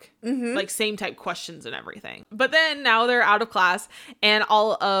book. Like same type questions and everything. But then now they're out of class and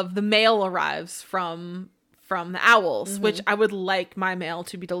all of the mail arrives from the owls, which I would like my mail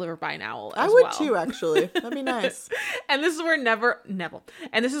to be delivered by an owl as well. I would too, actually. That'd be nice. And this is where Neville.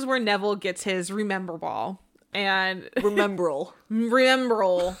 And this is where Neville gets his remember ball. And rememberall.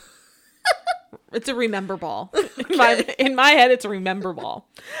 It's a remember ball. Okay. In my head, it's a remember ball.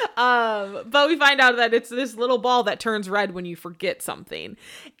 But we find out that it's this little ball that turns red when you forget something.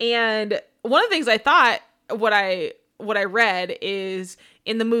 And one of the things I thought, what I read is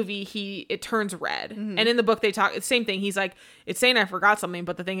in the movie, it turns red. And in the book, they talk, the same thing. He's like, it's saying I forgot something,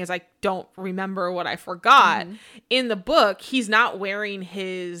 but the thing is I don't remember what I forgot. In the book, he's not wearing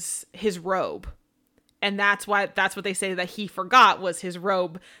his robe. And that's what they say that he forgot was his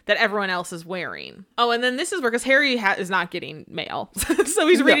robe that everyone else is wearing. Oh, and then this is where, because Harry is not getting mail. So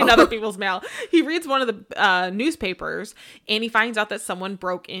he's reading other people's mail. He reads one of the newspapers and he finds out that someone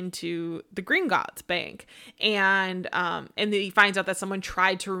broke into the Gringotts bank. And he finds out that someone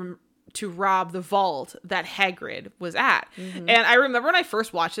tried to rob the vault that Hagrid was at. And I remember when I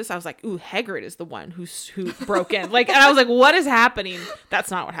first watched this, I was like, ooh, Hagrid is the one who broke in. And I was like, what is happening?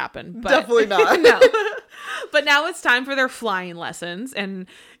 That's not what happened. But, definitely not. No. But now it's time for their flying lessons, and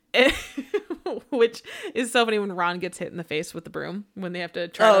which is so funny when Ron gets hit in the face with the broom when they have to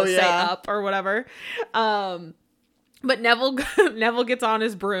try to say up or whatever. But Neville gets on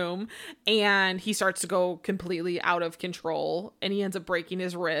his broom and he starts to go completely out of control and he ends up breaking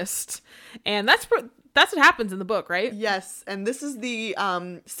his wrist. And that's what happens in the book, right? Yes. And this is the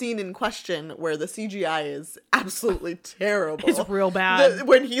scene in question where the CGI is absolutely terrible. It's real bad.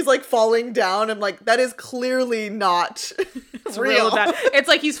 When he's like falling down, I'm like, that is clearly not it's real bad. It's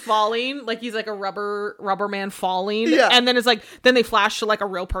like he's falling, like he's like a rubber man falling. Yeah. And then it's like, then they flash to like a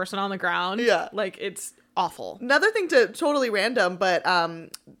real person on the ground. Yeah. Like it's awful. Another thing totally random, but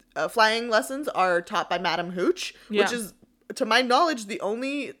flying lessons are taught by Madam Hooch, which is, to my knowledge, the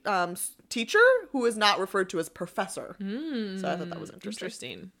only teacher who is not referred to as professor. So I thought that was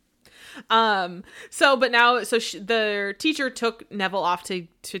interesting. Their teacher took Neville off to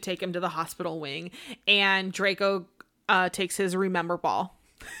take him to the hospital wing, and Draco takes his remember ball.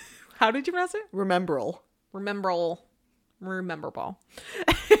 How did you pronounce it? Remember ball.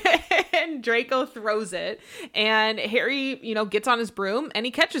 And Draco throws it, and Harry, gets on his broom and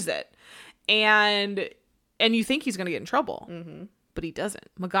he catches it, and you think he's gonna get in trouble, but he doesn't.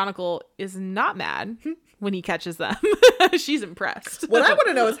 McGonagall is not mad when he catches them. She's impressed. What I want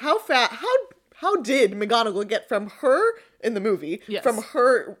to know is how did McGonagall get from her in the movie, from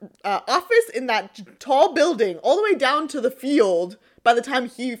her office in that tall building all the way down to the field by the time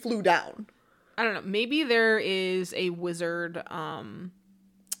he flew down? I don't know. Maybe there is a wizard, time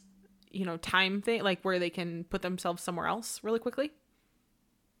thing, like where they can put themselves somewhere else really quickly.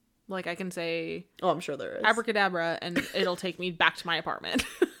 Like I can say, oh, I'm sure there is. Abracadabra, and it'll take me back to my apartment.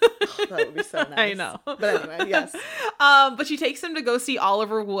 Oh, that would be so nice. I know. But anyway, yes. But she takes him to go see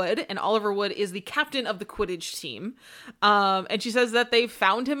Oliver Wood, and Oliver Wood is the captain of the Quidditch team. And she says that they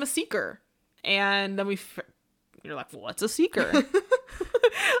found him a seeker. And then you're like, what's a seeker?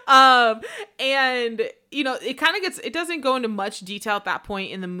 And it doesn't go into much detail at that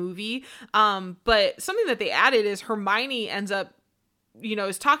point in the movie. But something that they added is Hermione ends up,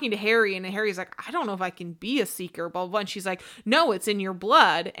 is talking to Harry, and Harry's like, I don't know if I can be a seeker, blah, blah, blah. And she's like, no, it's in your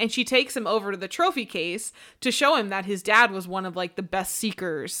blood. And she takes him over to the trophy case to show him that his dad was one of like the best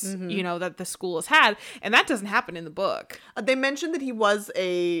seekers, that the school has had. And that doesn't happen in the book. They mentioned that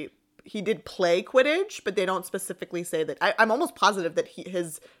he did play Quidditch, but they don't specifically say that. I'm almost positive that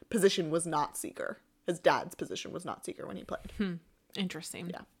his position was not seeker. His dad's position was not seeker when he played. Interesting.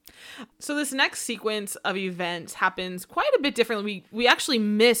 Yeah. So this next sequence of events happens quite a bit differently. We actually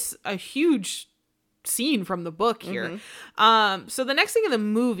miss a huge scene from the book here. So the next thing in the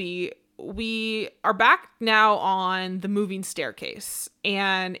movie, we are back now on the moving staircase,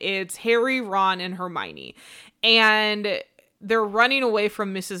 and it's Harry, Ron, and Hermione. And they're running away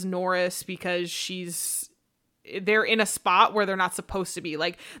from Mrs. Norris because they're in a spot where they're not supposed to be.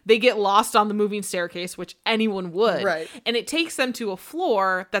 Like, they get lost on the moving staircase, which anyone would. Right. And it takes them to a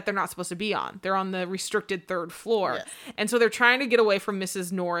floor that they're not supposed to be on. They're on the restricted third floor. Yes. And so they're trying to get away from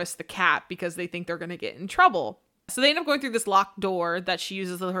Mrs. Norris, the cat, because they think they're going to get in trouble. So they end up going through this locked door that she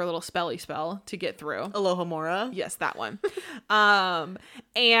uses her little spelly spell to get through. Alohomora. Yes, that one.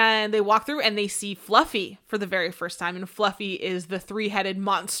 And they walk through and they see Fluffy for the very first time. And Fluffy is the 3-headed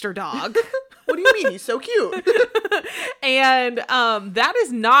monster dog. What do you mean? He's so cute. And that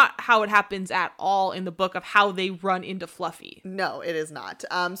is not how it happens at all in the book of how they run into Fluffy. No, it is not.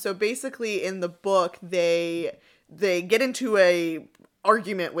 So basically in the book, they get into a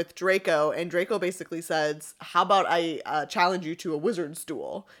argument with Draco, and Draco basically says, how about I challenge you to a wizard's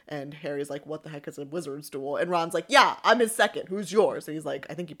duel? And Harry's like, what the heck is a wizard's duel? And Ron's like, yeah, I'm his second. Who's yours? And he's like,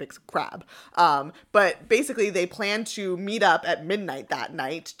 I think he picks Crab. But basically they plan to meet up at midnight that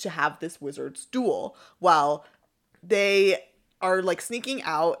night to have this wizard's duel. While they are like sneaking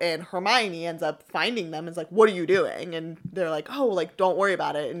out, and Hermione ends up finding them and is like, what are you doing? And they're like, oh, like, don't worry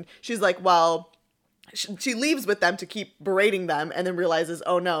about it. And she's like, well, she leaves with them to keep berating them, and then realizes,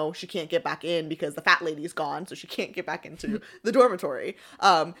 oh no, she can't get back in because the fat lady's gone, so she can't get back into the dormitory.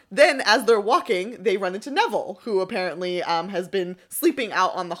 Then as they're walking, they run into Neville, who apparently has been sleeping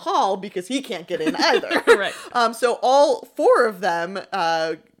out on the hall because he can't get in either. Right. So all four of them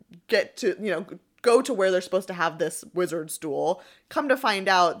get to, go to where they're supposed to have this wizard's duel, come to find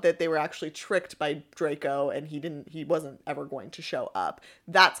out that they were actually tricked by Draco, and he wasn't ever going to show up.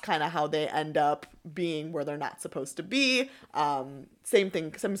 That's kind of how they end up being where they're not supposed to be. Same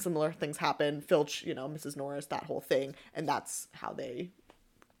thing, some similar things happen. Filch, Mrs. Norris, that whole thing. And that's how they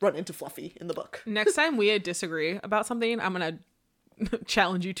run into Fluffy in the book. Next time we disagree about something, I'm going to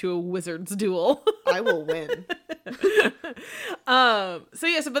challenge you to a wizard's duel. I will win.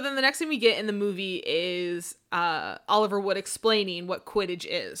 But then the next thing we get in the movie is Oliver Wood explaining what Quidditch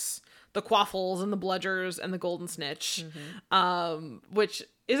is. The quaffles and the bludgers and the golden snitch. Which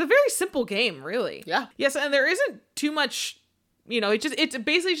is a very simple game, really. Yeah. Yes, and there isn't too much, it's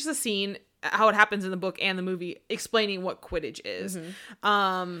basically just a scene, how it happens in the book and the movie, explaining what Quidditch is.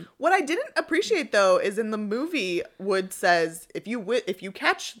 What I didn't appreciate, though, is in the movie, Wood says, if you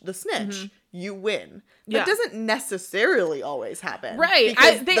catch the snitch, you win. That doesn't necessarily always happen. Right.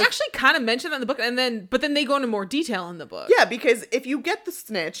 They actually kind of mention that in the book, but then they go into more detail in the book. Yeah, because if you get the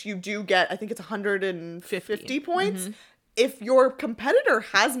snitch, you do get, I think it's 150 points. If your competitor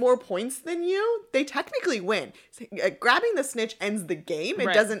has more points than you, they technically win. Grabbing the snitch ends the game.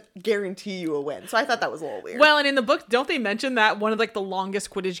 It doesn't guarantee you a win. So I thought that was a little weird. Well, and in the book, don't they mention that one of like the longest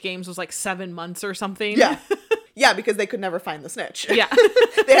Quidditch games was like 7 months or something? Yeah. Yeah, because they could never find the snitch. Yeah.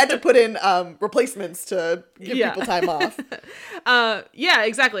 They had to put in replacements to give people time off. Yeah,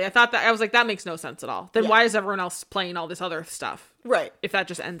 exactly. I was like, that makes no sense at all. Then why is everyone else playing all this other stuff? Right. If that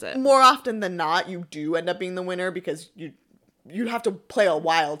just ends it. More often than not, you do end up being the winner because you'd have to play a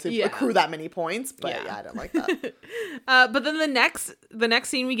while to accrue that many points. But I don't like that. But then the next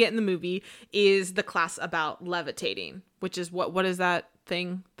scene we get in the movie is the class about levitating. which is what is that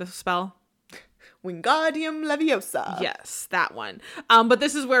thing, the spell? Wingardium Leviosa. Yes, that one. But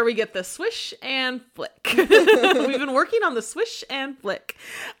this is where we get the swish and flick. We've been working on the swish and flick.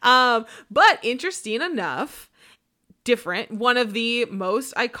 But interesting enough, different. One of the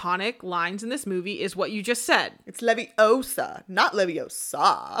most iconic lines in this movie is what you just said. It's Leviosa, not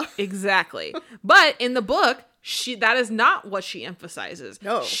Leviosa. Exactly. But in the book, that is not what she emphasizes.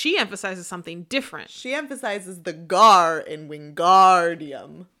 No. She emphasizes something different. She emphasizes the gar in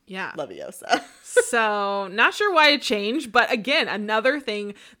Wingardium. Yeah. Leviosa. So, not sure why it changed, but again, another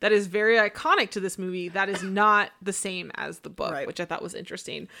thing that is very iconic to this movie that is not the same as the book, right. which I thought was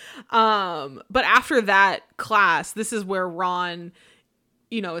interesting. But after that class, this is where Ron,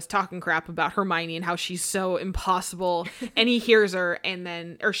 is talking crap about Hermione and how she's so impossible, and he hears her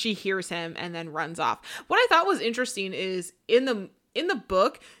or she hears him and then runs off. What I thought was interesting is in the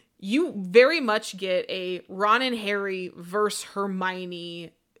book, you very much get a Ron and Harry versus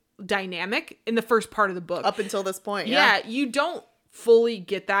Hermione dynamic in the first part of the book. Up until this point, yeah. You don't fully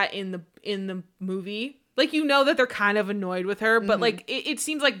get that in the movie. Like, that they're kind of annoyed with her, but like it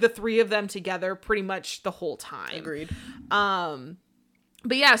seems like the three of them together pretty much the whole time. Agreed.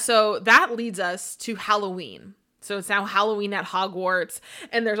 But yeah, so that leads us to Halloween. So it's now Halloween at Hogwarts,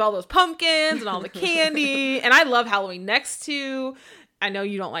 and there's all those pumpkins and all the candy, and I love Halloween. I know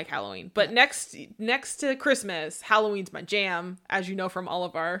you don't like Halloween, but next to Christmas, Halloween's my jam, as you know from all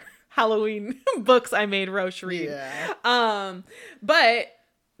of our Halloween books I made Roche read. Yeah. But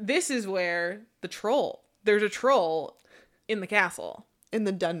this is where there's a troll in the castle. In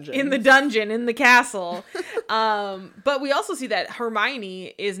the dungeon. In the castle. But we also see that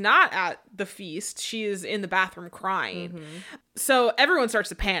Hermione is not at the feast. She is in the bathroom crying. Mm-hmm. So everyone starts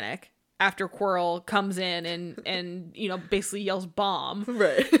to panic after Quirrell comes in and basically yells bomb.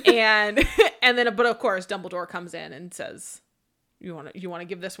 Right. And then, but of course, Dumbledore comes in and says, you want to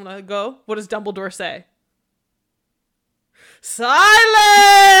give this one a go? What does Dumbledore say?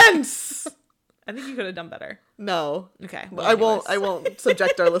 Silence! I think you could have done better. No. Okay. Well, I won't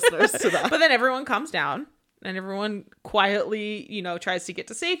subject our listeners to that. But then everyone calms down. And everyone quietly, tries to get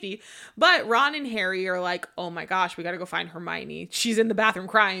to safety. But Ron and Harry are like, oh my gosh, we got to go find Hermione. She's in the bathroom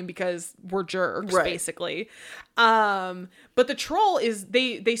crying because we're jerks, right. Basically. But the troll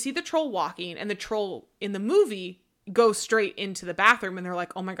they see the troll walking, and the troll in the movie goes straight into the bathroom, and they're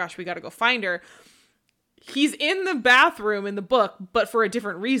like, oh my gosh, we got to go find her. He's in the bathroom in the book, but for a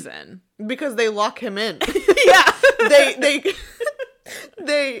different reason. Because they lock him in. Yeah.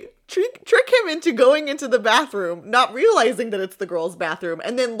 They trick him into going into the bathroom, not realizing that it's the girls' bathroom,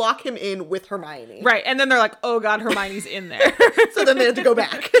 and then lock him in with Hermione. Right. And then they're like, oh God, Hermione's in there. So then they have to go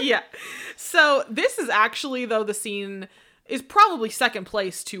back. Yeah. So this is actually, though, the scene is probably second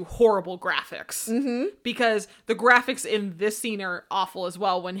place to horrible graphics. Mm-hmm. Because the graphics in this scene are awful as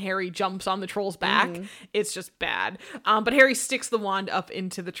well. When Harry jumps on the troll's back, it's just bad. But Harry sticks the wand up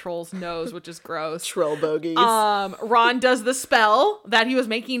into the troll's nose, which is gross. Troll bogeys. Ron does the spell that he was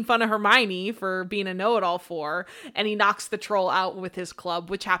making fun of Hermione for being a know-it-all for, and he knocks the troll out with his club,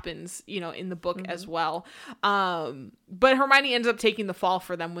 which happens, in the book as well. But Hermione ends up taking the fall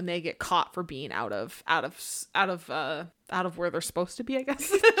for them when they get caught for being out of where they're supposed to be, I guess.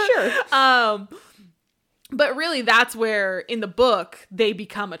 Sure. But really, that's where in the book they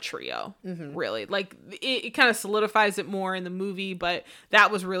become a trio. Mm-hmm. Really, like it kind of solidifies it more in the movie, but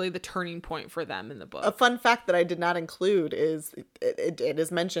that was really the turning point for them in the book. A fun fact that I did not include is it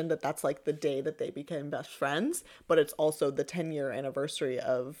is mentioned that that's like the day that they became best friends, but it's also the 10-year anniversary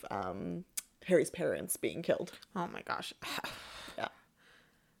of Harry's parents being killed. Oh my gosh. Yeah.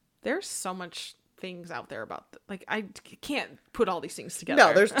 There's so much things out there about I can't put all these things together.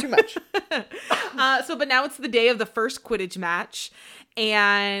 No, there's too much. But now it's the day of the first Quidditch match,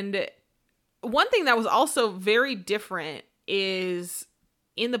 and one thing that was also very different is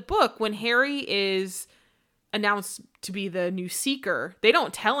in the book when Harry is announced to be the new Seeker, they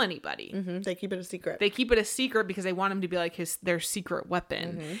don't tell anybody. Mm-hmm. They keep it a secret. They keep it a secret because they want him to be like their secret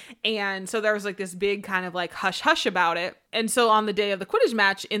weapon. Mm-hmm. And so there was like this big kind of like hush hush about it. And so on the day of the Quidditch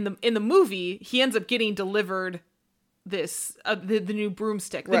match in the movie, he ends up getting delivered this the new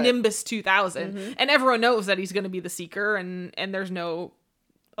broomstick, the Nimbus 2000, mm-hmm. and everyone knows that he's going to be the Seeker, and there's no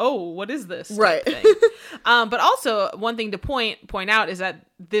what is this right thing. But also one thing to point out is that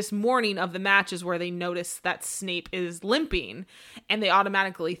this morning of the match is where they notice that Snape is limping, and they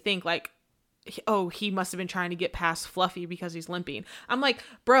automatically think like, oh, he must have been trying to get past Fluffy because he's limping. I'm like,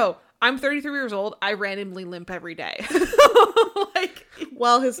 bro, I'm 33 years old. I randomly limp every day.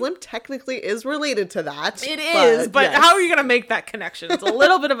 Well, his limp technically is related to that. It is, but yes. How are you going to make that connection? It's a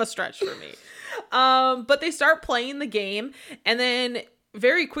little bit of a stretch for me. But they start playing the game, and then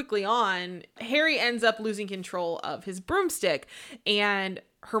very quickly on, Harry ends up losing control of his broomstick, and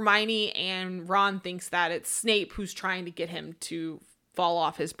Hermione and Ron thinks that it's Snape who's trying to get him to fall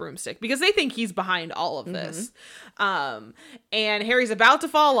off his broomstick because they think he's behind all of this. And Harry's about to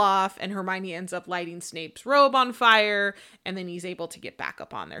fall off, and Hermione ends up lighting Snape's robe on fire, and then he's able to get back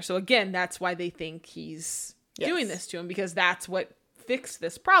up on there. So again, that's why they think he's doing this to him, because that's what fixed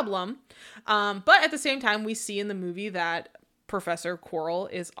this problem. But at the same time, we see in the movie that Professor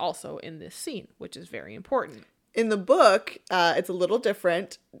Quirrell is also in this scene, which is very important. In the book, it's a little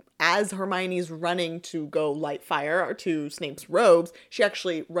different. As Hermione's running to go light fire to Snape's robes, she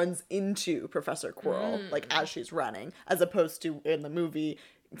actually runs into Professor Quirrell, like as she's running, as opposed to in the movie,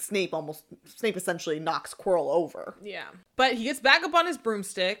 Snape essentially knocks Quirrell over. Yeah. But he gets back up on his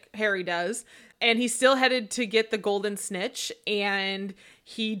broomstick, Harry does, and he's still headed to get the golden snitch, and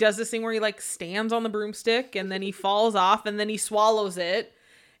he does this thing where he like stands on the broomstick and then he falls off and then he swallows it.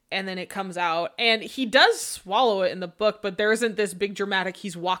 And then it comes out, and he does swallow it in the book, but there isn't this big dramatic,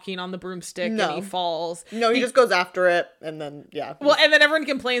 he's walking on the broomstick and he falls. No, he just goes after it, and then, yeah. Well, and then everyone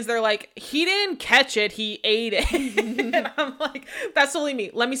complains, they're like, he didn't catch it, he ate it. And I'm like, that's totally me.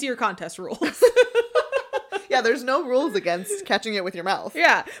 Let me see your contest rules. Yeah, there's no rules against catching it with your mouth.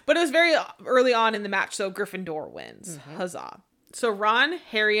 Yeah, but it was very early on in the match, so Gryffindor wins. Huzzah. So Ron,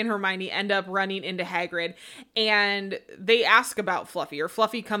 Harry, and Hermione end up running into Hagrid, and they ask about Fluffy, or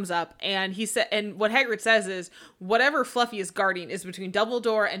Fluffy comes up, and he said, and what Hagrid says is, whatever Fluffy is guarding is between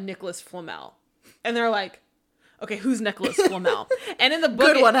Dumbledore and Nicholas Flamel. And they're like, okay, who's Nicholas Flamel? And in the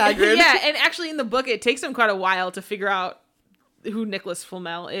book, good one, Hagrid. Yeah, and actually in the book, it takes him quite a while to figure out who Nicholas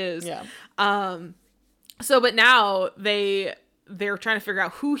Flamel is. Yeah. But now they're trying to figure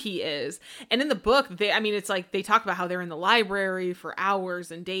out who he is. And in the book, it's like they talk about how they're in the library for hours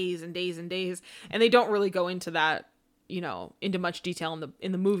and days and days and days. And they don't really go into that, into much detail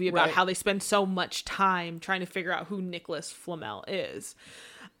in the movie about how they spend so much time trying to figure out who Nicholas Flamel is.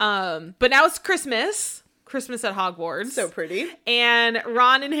 But now it's Christmas at Hogwarts. So pretty. And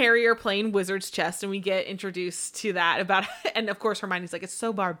Ron and Harry are playing Wizard's Chess, and we get introduced to that and of course Hermione's like, it's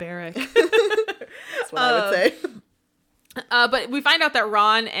so barbaric. That's what I would say. But we find out that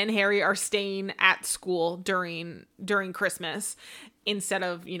Ron and Harry are staying at school during Christmas instead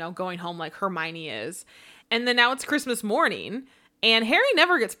of, going home like Hermione is. And then now it's Christmas morning, and Harry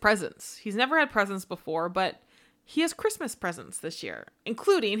never gets presents. He's never had presents before, but he has Christmas presents this year,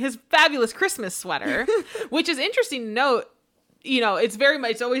 including his fabulous Christmas sweater, which is interesting to note.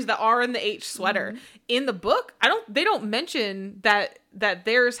 It's always the R and the H sweater. In the book, they don't mention that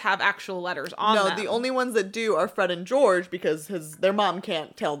theirs have actual letters on them. No, the only ones that do are Fred and George because their mom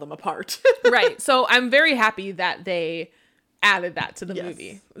can't tell them apart. Right. So I'm very happy that they added that to the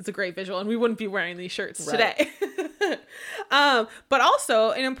movie. It's a great visual, and we wouldn't be wearing these shirts today. But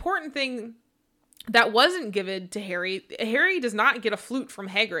also an important thing that wasn't given to Harry does not get a flute from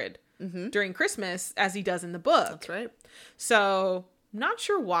Hagrid during Christmas as he does in the book. That's right. So, not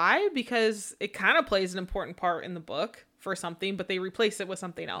sure why, because it kind of plays an important part in the book for something, but they replace it with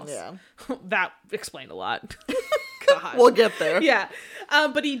something else. Yeah. That explained a lot. God. We'll get there. Yeah.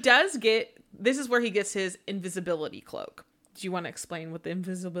 But he does this is where he gets his invisibility cloak. Do you want to explain what the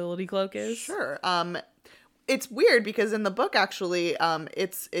invisibility cloak is? Sure. It's weird because in the book, actually,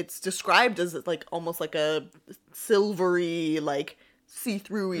 it's described as like almost like a silvery, like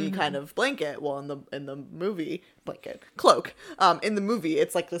see-through-y kind of blanket. Well, in the movie, cloak. In the movie,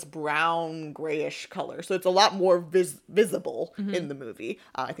 it's like this brown grayish color, so it's a lot more visible in the movie.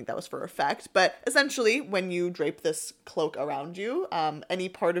 I think that was for effect, but essentially, when you drape this cloak around you, any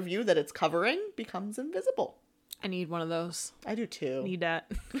part of you that it's covering becomes invisible. I need one of those. I do too. Need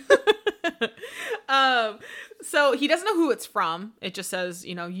that. So he doesn't know who it's from. It just says,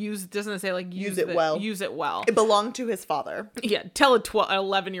 doesn't say like use it well. Use it well. It belonged to his father. Yeah, tell an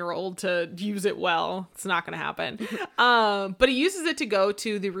 11-year-old to use it well. It's not going to happen. But he uses it to go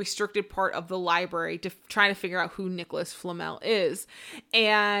to the restricted part of the library to try to figure out who Nicholas Flamel is.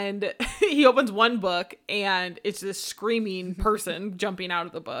 And he opens one book, and it's this screaming person jumping out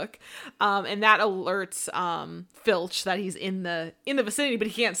of the book. And that alerts Filch that he's in the vicinity, but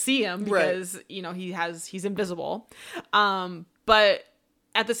he can't see him because he's invisible. But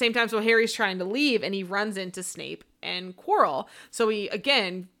at the same time, so Harry's trying to leave, and he runs into Snape and Quirrell. So he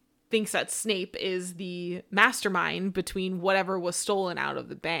again thinks that Snape is the mastermind between whatever was stolen out of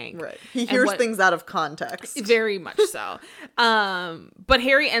the bank. Right. He hears things out of context. Very much so. But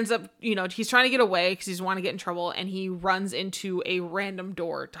Harry ends up, he's trying to get away because he doesn't want to get in trouble, and he runs into a random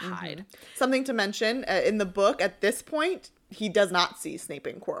door to hide. Something to mention, in the book, at this point, he does not see Snape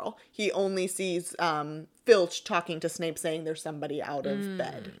and Quirrell. He only sees Filch talking to Snape saying there's somebody out of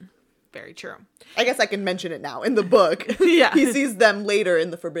bed. Very true. I guess I can mention it now. In the book, Yeah. he sees them later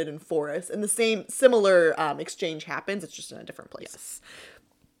in the Forbidden Forest, and the similar exchange happens. It's just in a different place. Yes.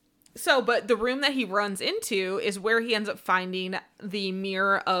 So, but the room that he runs into is where he ends up finding the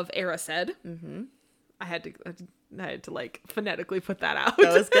mirror of Erised. Mm-hmm. I had to like phonetically put that out.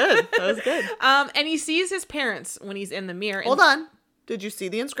 That was good. That was good. And he sees his parents when he's in the mirror. Hold on. Did you see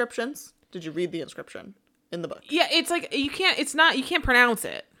the inscriptions? Did you read the inscription in the book? Yeah, it's like you can't pronounce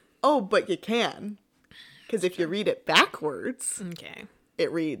it. Oh, but you can. Because if you read it backwards, okay,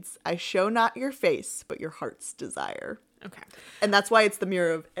 it reads, I show not your face, but your heart's desire. Okay. And that's why it's the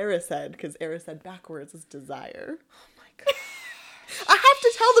mirror of Erised, because Erised backwards is desire. Oh my god. I have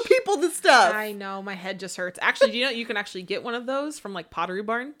to tell the people this stuff. I know, my head just hurts. Actually, do you know you can actually get one of those from like Pottery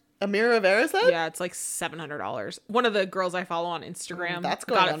Barn? A mirror of Erised? Yeah, it's like $700. One of the girls I follow on Instagram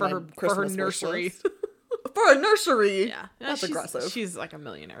got it for her nursery. For a nursery. Yeah. That's aggressive. She's like a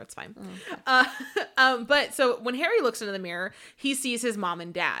millionaire. It's fine. Okay. But so when Harry looks into the mirror, he sees his mom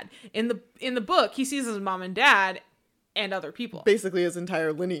and dad. In the book, he sees his mom and dad and other people. Basically his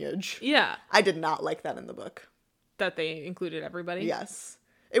entire lineage. Yeah. I did not like that in the book. That they included everybody? Yes.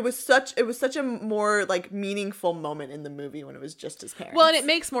 It was such a more like meaningful moment in the movie when it was just his parents. Well, and it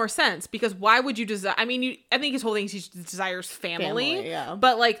makes more sense because why would you desire? I mean, I think his whole thing is he desires family. Yeah.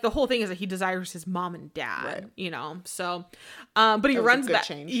 But like the whole thing is that he desires his mom and dad. Right. You know. So, but he runs back.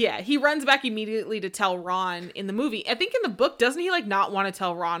 Change. Yeah, he runs back immediately to tell Ron in the movie. I think in the book, doesn't he like not want to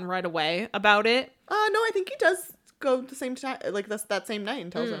tell Ron right away about it? No, I think he does go the same time, like that same night,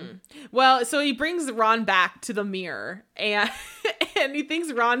 and tells him. Well, so he brings Ron back to the mirror, and he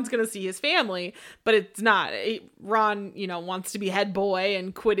thinks Ron's gonna see his family, but it's not. Ron, wants to be head boy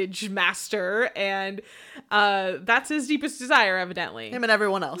and Quidditch master, and that's his deepest desire, evidently. Him and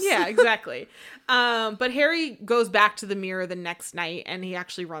everyone else. Yeah, exactly. But Harry goes back to the mirror the next night, and he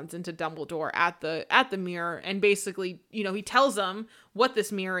actually runs into Dumbledore at the mirror, and basically, he tells him what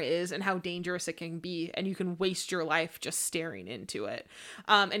this mirror is and how dangerous it can be, and you can waste your life just staring into it.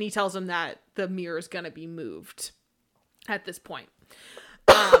 And he tells him that the mirror is going to be moved at this point,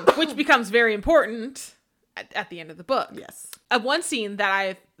 which becomes very important at the end of the book. Yes. One scene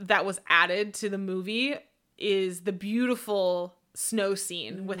that was added to the movie is the beautiful snow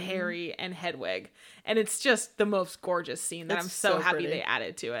scene with Harry and Hedwig, and it's just the most gorgeous scene that I'm so happy pretty. They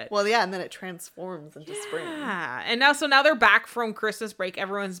added to it. Well, yeah, and then it transforms into spring. Yeah, and now they're back from Christmas break.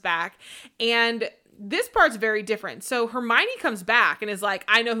 Everyone's back, and this part's very different. So Hermione comes back and is like,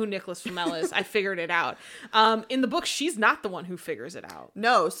 I know who Nicholas Flamel is. I figured it out. In the book, she's not the one who figures it out.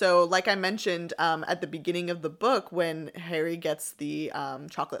 No. So like I mentioned at the beginning of the book, when Harry gets the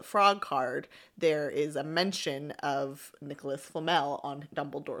chocolate frog card, there is a mention of Nicholas Flamel on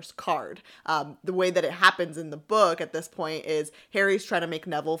Dumbledore's card. The way that it happens in the book at this point is Harry's trying to make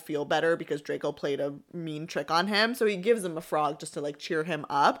Neville feel better because Draco played a mean trick on him. So he gives him a frog just to like cheer him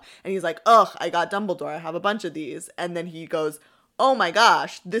up. And he's like, ugh, I got Dumbledore. I have a bunch of these. And then he goes, oh my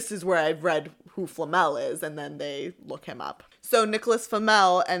gosh, this is where I've read who Flamel is. And then they look him up. So Nicholas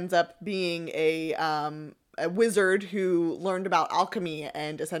Flamel ends up being a wizard who learned about alchemy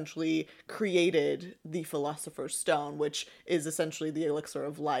and essentially created the Philosopher's Stone, which is essentially the elixir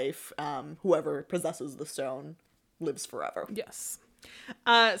of life. Whoever possesses the stone lives forever. Yes.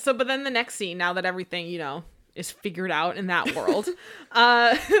 But then the next scene, now that everything, is figured out in that world,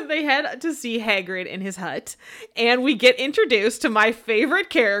 they head to see Hagrid in his hut, and we get introduced to my favorite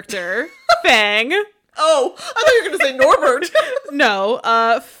character, Fang. Oh, I thought you were going to say Norbert.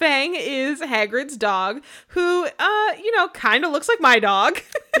 No, Fang is Hagrid's dog, who, kind of looks like my dog.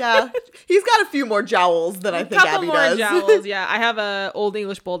 Yeah, he's got a few more jowls than I think Abby does. Jowls, yeah. I have a Old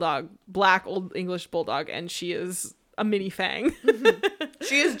English Bulldog, black Old English Bulldog, and she is a mini Fang.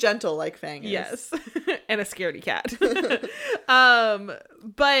 She is gentle like Fang is. Yes, and a scaredy cat.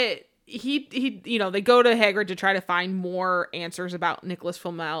 But he they go to Hagrid to try to find more answers about Nicholas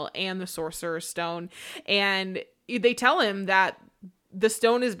Flamel and the Sorcerer's Stone, and they tell him that the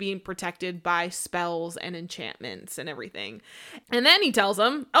stone is being protected by spells and enchantments and everything. And then he tells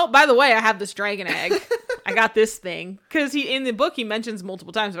them, oh, by the way, I have this dragon egg. I got this thing. Because in the book, he mentions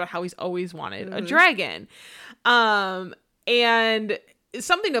multiple times about how he's always wanted a dragon. And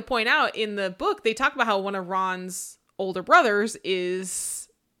something to point out in the book, they talk about how one of Ron's older brothers is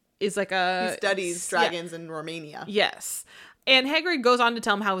like he studies dragons in Romania. Yes. And Hagrid goes on to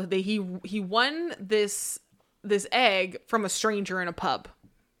tell him how he won this egg from a stranger in a pub.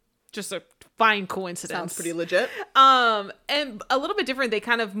 Just a fine coincidence. Sounds pretty legit. And a little bit different. They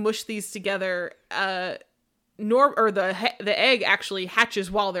kind of mush these together the egg actually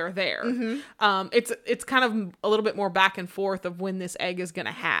hatches while they're there. It's kind of a little bit more back and forth of when this egg is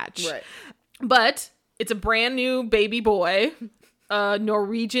gonna hatch. Right. But it's a brand new baby boy, a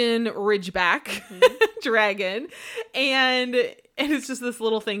Norwegian Ridgeback dragon, and it's just this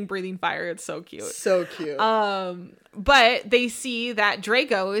little thing breathing fire. It's so cute. So cute. But they see that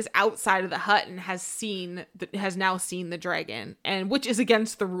Draco is outside of the hut and has now seen the dragon, and which is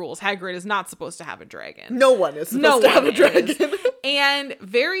against the rules. Hagrid is not supposed to have a dragon. No one is supposed to have a dragon. And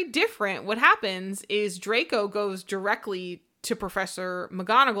very different. What happens is Draco goes directly to Professor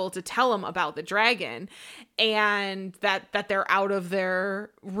McGonagall to tell him about the dragon, and that they're out of their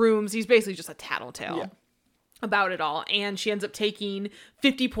rooms. He's basically just a tattletale about it all, and she ends up taking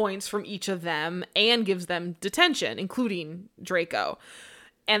 50 points from each of them and gives them detention, including Draco.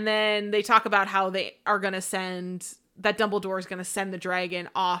 And then they talk about how they are going to that Dumbledore is going to send the dragon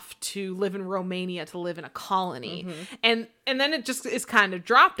off to live in Romania to live in a colony. And then it just is kind of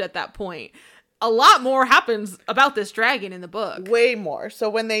dropped at that point. A lot more happens about this dragon in the book. Way more.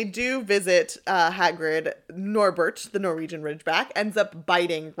 So when they do visit Hagrid, Norbert, the Norwegian Ridgeback, ends up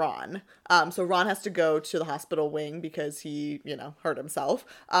biting Ron. So Ron has to go to the hospital wing because he, hurt himself.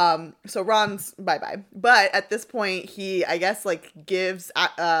 So Ron's bye-bye. But at this point, he, I guess, gives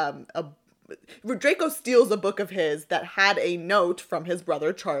Draco steals a book of his that had a note from his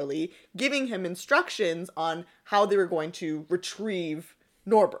brother Charlie giving him instructions on how they were going to retrieve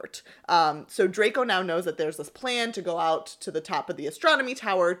Norbert. So Draco now knows that there's this plan to go out to the top of the astronomy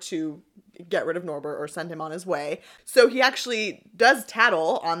tower to get rid of Norbert or send him on his way. So he actually does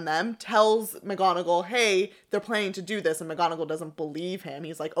tattle on them, tells McGonagall, hey, they're planning to do this, and McGonagall doesn't believe him.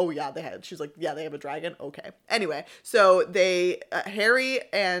 He's like, oh yeah, she's like, yeah, they have a dragon? Okay. Anyway, so Harry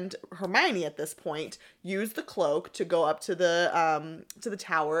and Hermione at this point use the cloak to go up to the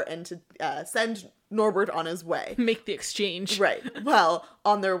tower and to send Norbert on his way. Make the exchange. Right. Well,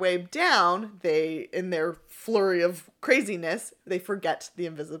 on their way down, in their flurry of craziness, they forget the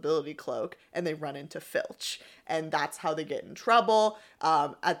invisibility cloak and they run into Filch. And that's how they get in trouble.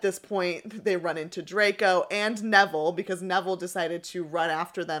 At this point, they run into Draco and Neville because Neville decided to run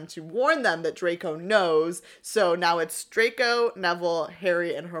after them to warn them that Draco knows. So now it's Draco, Neville,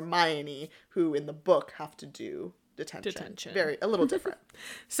 Harry, and Hermione who in the book have to do detention. A little different.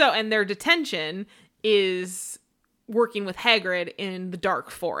 So, and their detention is working with Hagrid in the Dark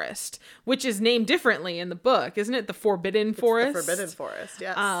Forest, which is named differently in the book, isn't it? The Forbidden Forest? The Forbidden Forest,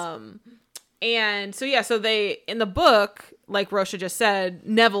 yes. And so they, in the book, like Rosha just said,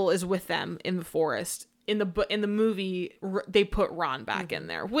 Neville is with them in the forest. In the movie, they put Ron back in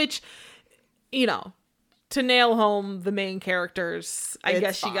there, which, to nail home the main characters, I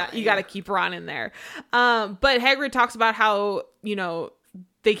guess you got to keep Ron in there. But Hagrid talks about how,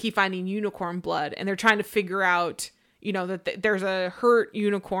 they keep finding unicorn blood and they're trying to figure out, that there's a hurt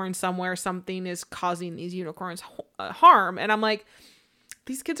unicorn somewhere. Something is causing these unicorns harm. And I'm like,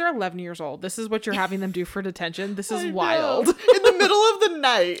 these kids are 11 years old. This is what you're having them do for detention. This is wild. In the middle of the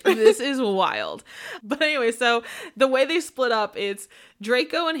night. This is wild. But anyway, so the way they split up, it's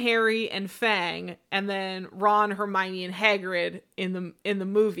Draco and Harry and Fang, and then Ron, Hermione, and Hagrid in the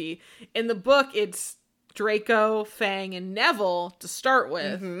movie. In the book, it's Draco, Fang, and Neville to start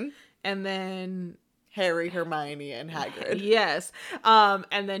with. And then Harry, Hermione, and Hagrid. Yes.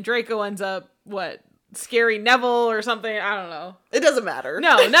 And then Draco ends up, scary Neville or something. I don't know. It doesn't matter.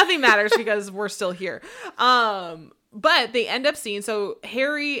 No, nothing matters because we're still here. But they end up seeing, so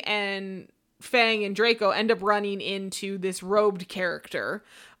Harry and Fang and Draco end up running into this robed character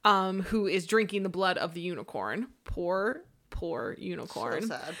who is drinking the blood of the unicorn. Poor unicorn. So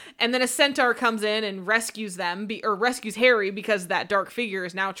sad. And then a centaur comes in and rescues them, rescues Harry because that dark figure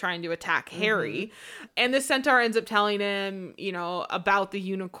is now trying to attack Harry. And the centaur ends up telling him, about the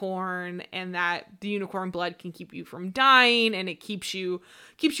unicorn and that the unicorn blood can keep you from dying and it keeps you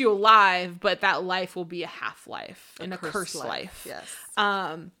alive, but that life will be a half-life and a cursed life.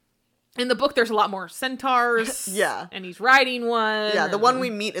 Yes. In the book, there's a lot more centaurs. Yeah. And he's riding one. Yeah, the one we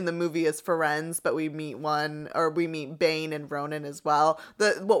meet in the movie is Ferenz, but we meet Bane and Ronan as well.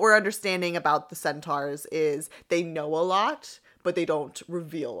 What we're understanding about the centaurs is they know a lot, but they don't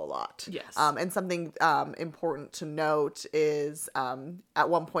reveal a lot. Yes. And something important to note is at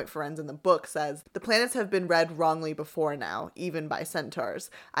one point Ferenz in the book says, the planets have been read wrongly before now, even by centaurs.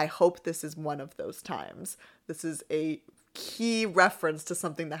 I hope this is one of those times. This is a key reference to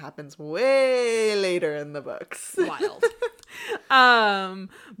something that happens way later in the books. Wild.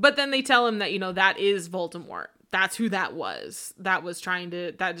 But then they tell him that, that is Voldemort. That's who that was. That was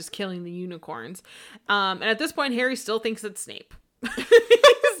just killing the unicorns. And at this point, Harry still thinks it's Snape.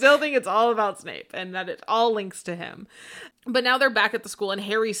 Still think it's all about Snape and that it all links to him. But now they're back at the school and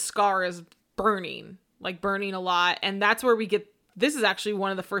Harry's scar is burning a lot. And that's where we get, this is actually one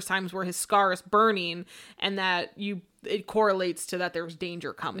of the first times where his scar is burning and that it correlates to that there's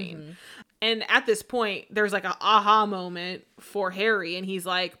danger coming. Mm-hmm. And at this point, there's like an aha moment for Harry and he's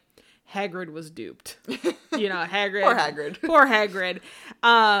like, Hagrid was duped. Hagrid. Poor Hagrid.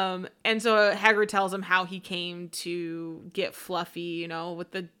 And so Hagrid tells him how he came to get Fluffy,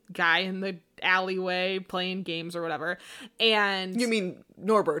 with the guy in the alleyway playing games or whatever. And you mean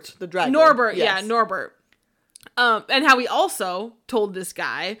Norbert, the dragon? Norbert, yes. Yeah, Norbert. And how he also told this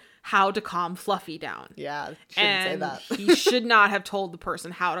guy how to calm Fluffy down. Yeah, shouldn't say that. He should not have told the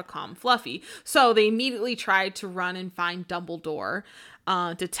person how to calm Fluffy. So they immediately tried to run and find Dumbledore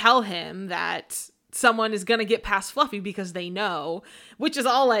to tell him that someone is going to get past Fluffy because they know, which is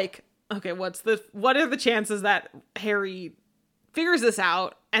all like, okay, what are the chances that Harry figures this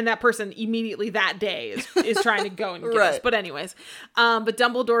out and that person immediately that day is trying to go and get us. But anyways, but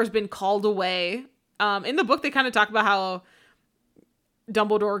Dumbledore's been called away. In the book, they kind of talk about how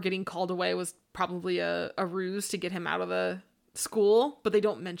Dumbledore getting called away was probably a ruse to get him out of the school, but they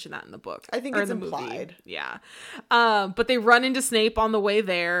don't mention that in the book. I think it's implied. Movie. Yeah. But they run into Snape on the way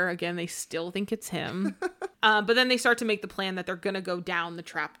there. Again, they still think it's him. But then they start to make the plan that they're going to go down the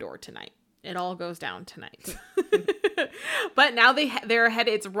trapdoor tonight. It all goes down tonight. But now they're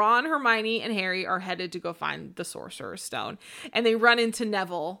headed. It's Ron, Hermione, and Harry are headed to go find the Sorcerer's Stone. And they run into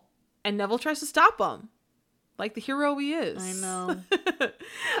Neville, and Neville tries to stop them. Like the hero he is. I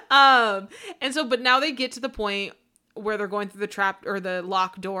know. And so, but now they get to the point where they're going through the trap or the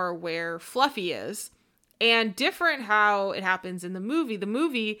locked door where Fluffy is. And different how it happens in the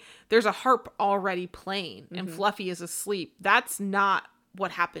movie, there's a harp already playing and Fluffy is asleep. That's not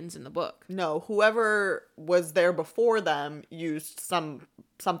what happens in the book. No, whoever was there before them used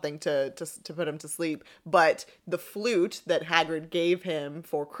something to put him to sleep, but the flute that Hagrid gave him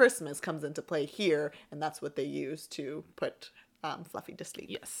for Christmas comes into play here, and that's what they use to put Fluffy to sleep.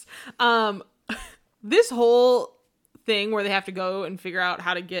 Yes. This whole thing where they have to go and figure out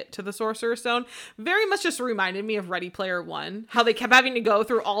how to get to the Sorcerer's Stone very much just reminded me of Ready Player One, how they kept having to go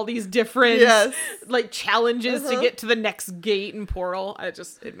through all these different like challenges to get to the next gate and portal.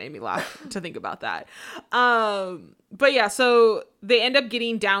 It made me laugh to think about that. But yeah, so they end up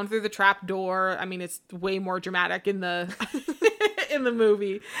getting down through the trap door. I mean, it's way more dramatic in the in the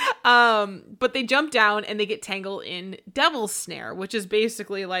movie. But they jump down and they get tangled in Devil's Snare, which is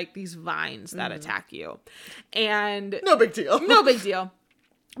basically like these vines that attack you. And no big deal. No big deal.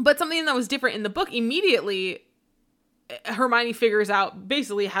 But something that was different in the book, immediately Hermione figures out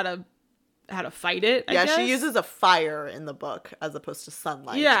basically how to fight it. I guess. She uses a fire in the book as opposed to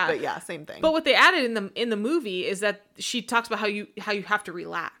sunlight. Yeah, but yeah, same thing. But what they added in the movie is that she talks about how you have to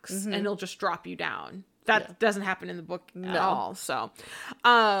relax and it'll just drop you down. That doesn't happen in the book at all. So,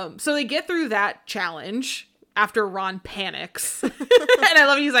 so they get through that challenge after Ron panics, and I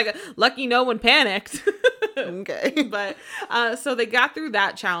love it. He's like, "Lucky no one panicked." Okay, but so they got through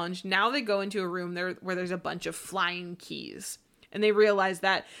that challenge. Now they go into a room where there's a bunch of flying keys. And they realize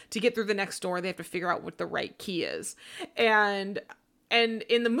that to get through the next door, they have to figure out what the right key is. And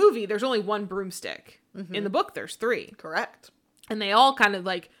in the movie, there's only one broomstick. In the book, there's 3. Correct. And they all kind of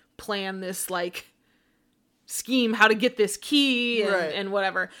like plan this like scheme how to get this key and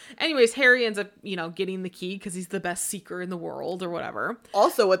whatever. Anyways, Harry ends up, getting the key because he's the best seeker in the world or whatever.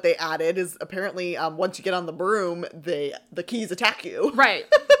 Also, what they added is apparently once you get on the broom, the keys attack you. Right.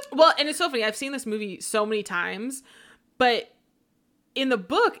 Well, and it's so funny. I've seen this movie so many times, but in the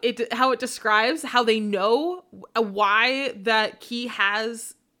book, how it describes how they know why that key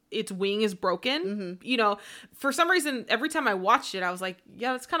has its wing is broken. For some reason, every time I watched it, I was like,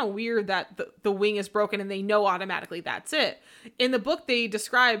 yeah, it's kind of weird that the wing is broken and they know automatically that's it. In the book, they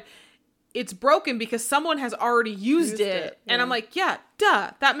describe it's broken because someone has already used it. Yeah. And I'm like, yeah,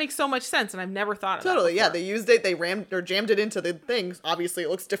 duh, that makes so much sense. And I've never thought of that before. Yeah, they used it, they rammed or jammed it into the things. Obviously, it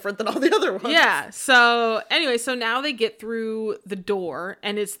looks different than all the other ones. Yeah, so anyway, so now they get through the door,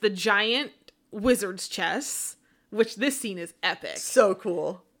 and it's the giant wizard's chess, which this scene is epic. So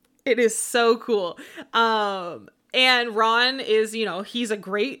cool. It is so cool. And Ron is, he's a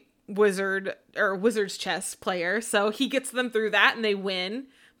great wizard's chess player, so he gets them through that, and they win.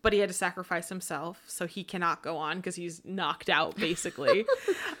 But he had to sacrifice himself, so he cannot go on because he's knocked out, basically.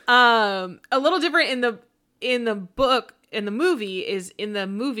 A little different in the book, in the movie,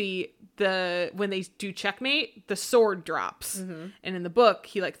 when they do checkmate, the sword drops. And in the book,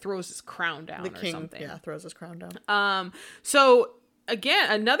 he like throws his crown down or something. Yeah, throws his crown down. So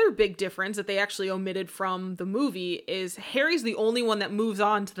again, another big difference that they actually omitted from the movie is Harry's the only one that moves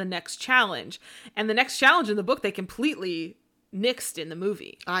on to the next challenge. And the next challenge in the book, they completely nixed in the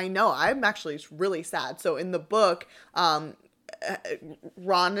movie. I know. I'm actually really sad. So in the book,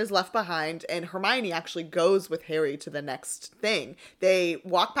 Ron is left behind and Hermione actually goes with Harry to the next thing. They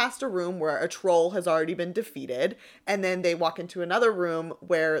walk past a room where a troll has already been defeated, and then they walk into another room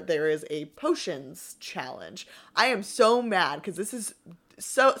where there is a potions challenge. I am so mad because this is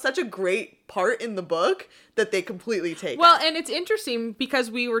such a great part in the book that they completely take out. And it's interesting because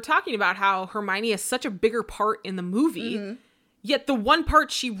we were talking about how Hermione has such a bigger part in the movie. Yet the one part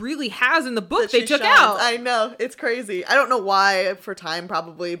she really has in the book, they took out. I know. It's crazy. I don't know why, for time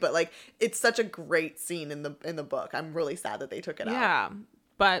probably, but like it's such a great scene in the book. I'm really sad that they took it out. Yeah.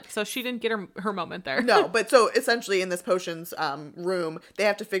 But so she didn't get her moment there. No, but so essentially in this potions room, they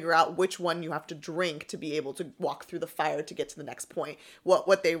have to figure out which one you have to drink to be able to walk through the fire to get to the next point.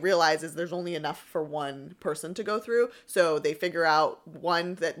 What they realize is there's only enough for one person to go through. So they figure out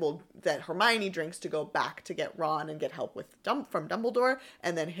one that Hermione drinks to go back to get Ron and get help from Dumbledore,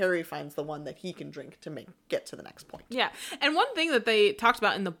 and then Harry finds the one that he can drink to get to the next point. Yeah. And one thing that they talked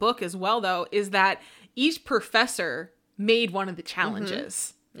about in the book as well, though, is that each professor made one of the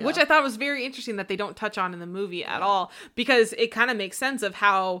challenges, which I thought was very interesting that they don't touch on in the movie at all, because it kind of makes sense of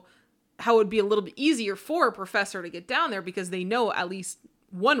how it would be a little bit easier for a professor to get down there because they know at least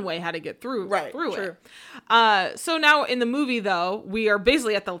one way how to get through it. So now in the movie, though, we are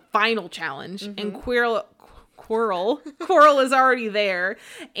basically at the final challenge, and Quirrell is already there,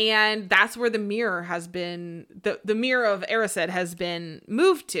 and that's where the mirror has been, the mirror of Erised has been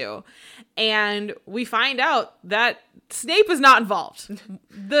moved to, and we find out that Snape is not involved.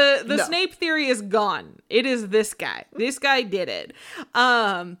 The no. Snape theory is gone. It is this guy. This guy did it.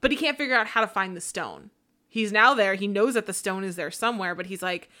 But he can't figure out how to find the stone. He's now there. He knows that the stone is there somewhere, but he's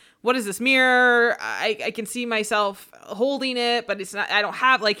like, what is this mirror? I can see myself holding it, but it's not, I don't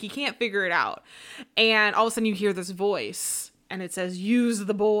have, like, he can't figure it out. And all of a sudden you hear this voice and it says, use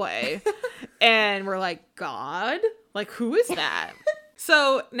the boy. And we're like, God? Like, who is that?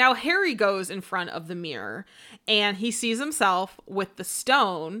 So now Harry goes in front of the mirror and he sees himself with the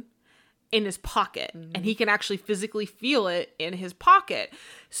stone in his pocket, and he can actually physically feel it in his pocket.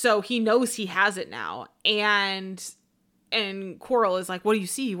 So he knows he has it now. And Quirrell is like, what do you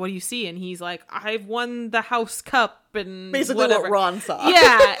see? What do you see? And he's like, I've won the house cup and basically whatever. What Ron saw.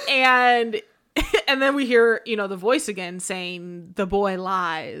 Yeah. And then we hear, the voice again saying the boy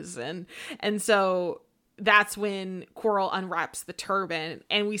lies. And so that's when Quirrell unwraps the turban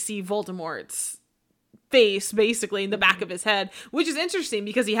and we see Voldemort's face basically in the back of his head, which is interesting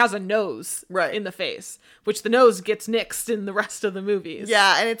because he has a nose in the face, which the nose gets nixed in the rest of the movies.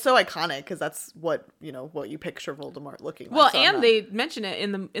 Yeah, and it's so iconic because that's what you picture Voldemort looking like. Well, so and they mention it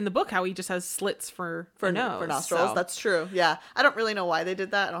in the book how he just has slits for nose, for nostrils. So. That's true. Yeah, I don't really know why they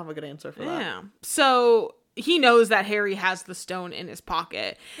did that. I don't have a good answer for that. Yeah. So he knows that Harry has the stone in his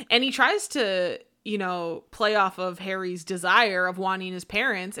pocket, and he tries to play off of Harry's desire of wanting his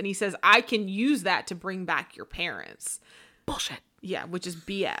parents. And he says, I can use that to bring back your parents. Bullshit. Yeah, which is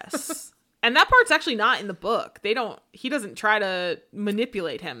BS. And that part's actually not in the book. He doesn't try to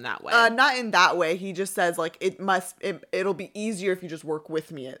manipulate him that way. Not in that way. He just says like, it'll be easier if you just work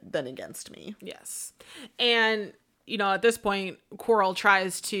with me than against me. Yes. And at this point, Quirrell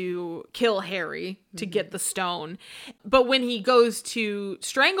tries to kill Harry to get the stone. But when he goes to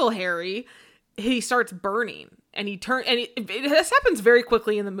strangle Harry, he starts burning, and this happens very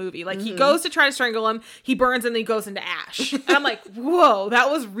quickly in the movie. Like he goes to try to strangle him, he burns, and then he goes into ash. And I'm like, whoa, that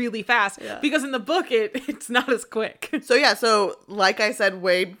was really fast. Yeah. Because in the book, it's not as quick. So like I said,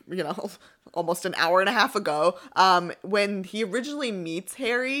 Wade, almost an hour and a half ago, when he originally meets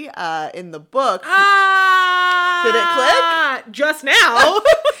Harry, in the book, did it click? Just now.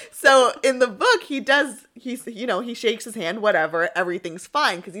 So in the book, he shakes his hand, whatever, everything's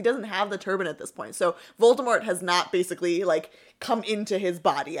fine because he doesn't have the turban at this point. So Voldemort has not basically like come into his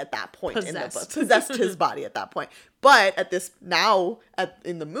body at that point in the book, possessed his body at that point. But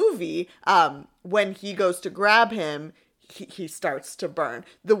in the movie, when he goes to grab him, he starts to burn.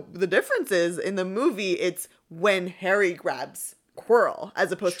 The difference is in the movie, it's when Harry grabs Quirrell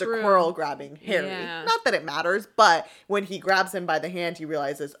as opposed to Quirrell grabbing Harry. Yeah. Not that it matters, but when he grabs him by the hand, he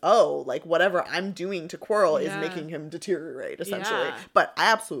realizes, oh, like whatever I'm doing to Quirrell is making him deteriorate essentially. Yeah. But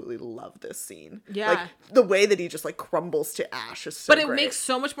I absolutely love this scene. Yeah. Like the way that he just like crumbles to ash is so great. But it makes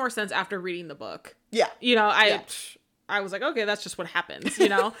so much more sense after reading the book. Yeah. I was like, okay, that's just what happens,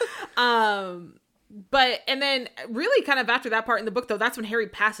 And then really kind of after that part in the book, though, that's when Harry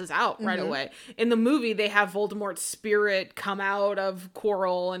passes out right away. In the movie, they have Voldemort's spirit come out of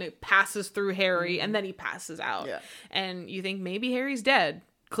Quirrell and it passes through Harry and then he passes out. Yeah. And you think maybe Harry's dead.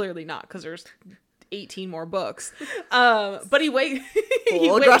 Clearly not, because there's 18 more books. But he wakes.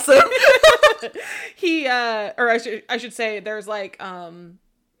 Aggressive. I should say there's like,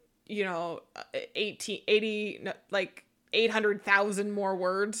 800,000 more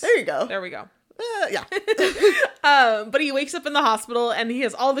words. There you go. There we go. Yeah. But he wakes up in the hospital and he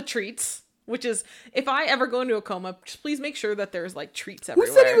has all the treats, which is, if I ever go into a coma, just please make sure that there's like treats everywhere.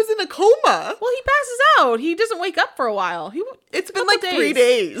 Who said he was in a coma? Well, he passes out. He doesn't wake up for a while. It's been like 3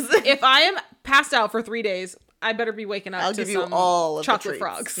 days. If I am passed out for 3 days, I better be waking up. I'll give you all of chocolate the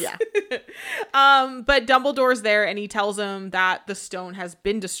frogs. Yeah. But Dumbledore's there and he tells him that the stone has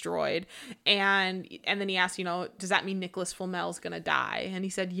been destroyed, and then he asks, does that mean Nicholas Flamel's gonna die? And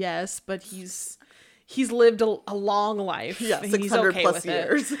he said yes, but he's lived a long life. Yeah, 600 plus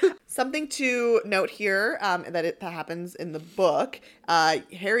years. Something to note here that happens in the book.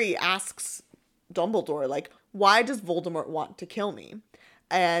 Harry asks Dumbledore, like, why does Voldemort want to kill me?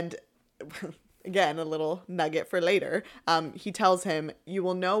 And again, a little nugget for later. He tells him, you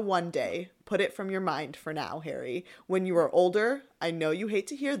will know one day. Put it from your mind for now, Harry. When you are older, I know you hate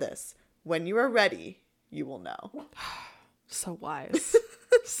to hear this. When you are ready, you will know. So wise.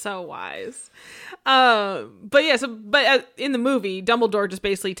 So wise. But in the movie, Dumbledore just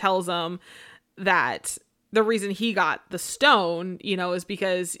basically tells him that the reason he got the stone, is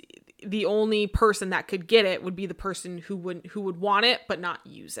because the only person that could get it would be the person who would want it but not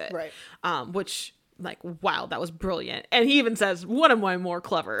use it. Right. Which, like, wow, that was brilliant. And he even says, one of my more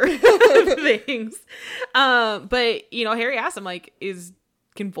clever things. But Harry asked him, like,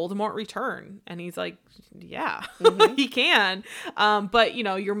 can Voldemort return? And he's like, yeah, he can. But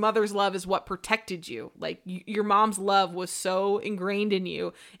your mother's love is what protected you. Like, your mom's love was so ingrained in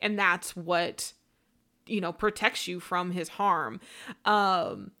you, and that's what protects you from his harm.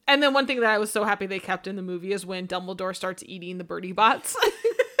 And then one thing that I was so happy they kept in the movie is when Dumbledore starts eating the birdie bots.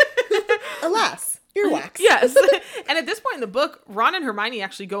 Alas, earwax. Yes. And at this point in the book, Ron and Hermione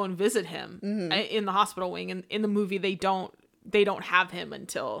actually go and visit him in the hospital wing. And in the movie, they don't have him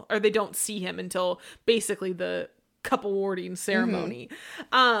they don't see him until basically the cup awarding ceremony.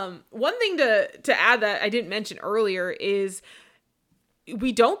 One thing to add that I didn't mention earlier is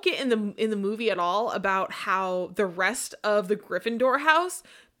we don't get in the movie at all about how the rest of the Gryffindor house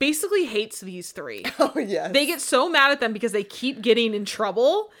basically hates these three. Oh, yes. They get so mad at them because they keep getting in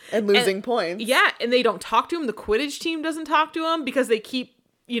trouble. And losing points. Yeah, and they don't talk to them. The Quidditch team doesn't talk to them because they keep,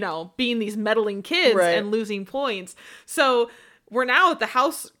 being these meddling kids and losing points. So we're now at the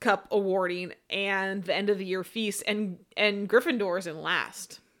House Cup awarding and the end of the year feast, and Gryffindor's in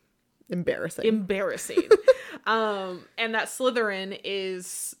last. Embarrassing. And that Slytherin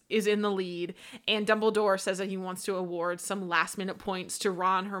is in the lead, and Dumbledore says that he wants to award some last minute points to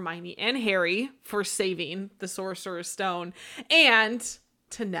Ron, Hermione, and Harry for saving the Sorcerer's Stone, and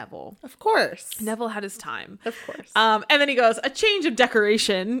to Neville. Of course. Neville had his time. Of course. And then he goes, a change of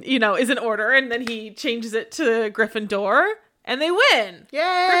decoration, is in order, and then he changes it to Gryffindor, and they win. Yay!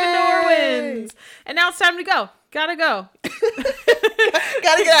 Gryffindor wins. And now it's time to go. Gotta go.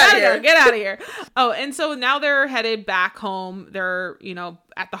 Gotta get out of here. Get out of here. Oh, and so now they're headed back home. They're,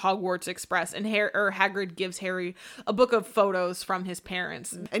 at the Hogwarts Express, and Hagrid gives Harry a book of photos from his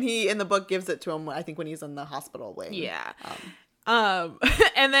parents. And he, in the book, gives it to him, I think, when he's in the hospital wing. Yeah.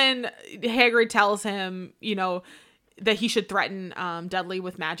 And then Hagrid tells him, that he should threaten Dudley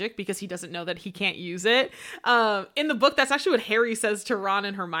with magic because he doesn't know that he can't use it. In the book, that's actually what Harry says to Ron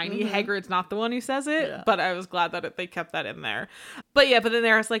and Hermione. Hagrid's not the one who says it, but I was glad that they kept that in there. But then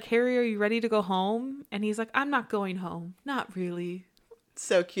there's like, Harry, are you ready to go home? And he's like, I'm not going home. Not really.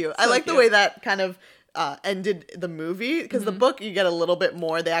 So cute. I like the way that kind of ended the movie, because the book, you get a little bit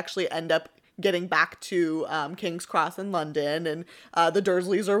more. They actually end up getting back to King's Cross in London, and the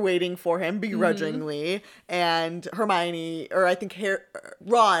Dursleys are waiting for him begrudgingly, and Hermione, or I think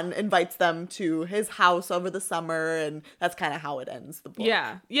Ron, invites them to his house over the summer, and that's kind of how it ends the book.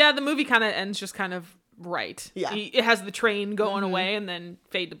 Yeah, the movie kind of ends just kind of right. Yeah. It has the train going away and then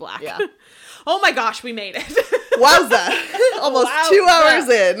fade to black. Yeah. Oh my gosh, we made it. Wowza. Almost 2 hours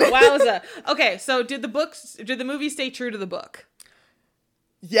in. Wowza. Okay, so did the movie stay true to the book?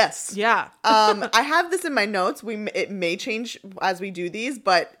 Yes. Yeah. I have this in my notes. It may change as we do these,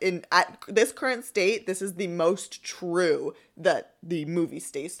 but at this current state, this is the most true that the movie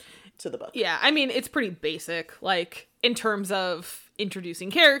stays to the book. Yeah, I mean, it's pretty basic, like, in terms of introducing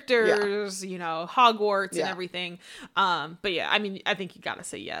characters, you know, Hogwarts and everything. But yeah, I mean, I think you gotta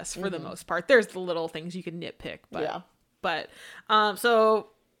say yes for the most part. There's the little things you can nitpick, but so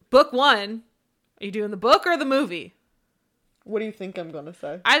book 1, are you doing the book or the movie? What do you think I'm gonna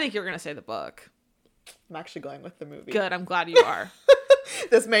say? I think you're gonna say the book. I'm actually going with the movie. Good, I'm glad you are.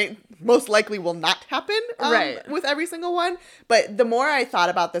 This most likely will not happen with every single one. But the more I thought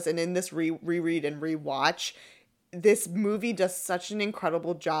about this, and in this reread and rewatch, this movie does such an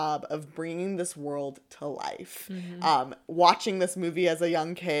incredible job of bringing this world to life. Watching this movie as a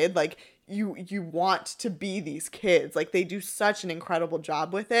young kid, like, you want to be these kids. Like, they do such an incredible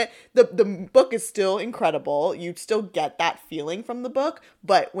job with it. The book is still incredible. You still get that feeling from the book,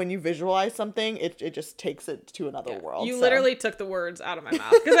 but when you visualize something, it just takes it to another world. You literally took the words out of my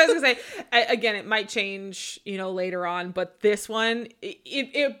mouth. Because I was going to say, again, it might change, you know, later on, but this one,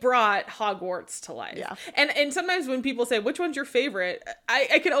 it brought Hogwarts to life. Yeah. And sometimes when people say, which one's your favorite?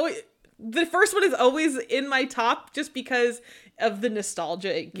 I can always... The first one is always in my top just because of the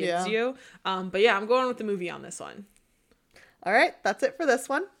nostalgia it gives you. But yeah, I'm going with the movie on this one. All right, that's it for this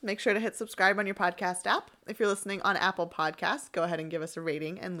one. Make sure to hit subscribe on your podcast app. If you're listening on Apple Podcasts, go ahead and give us a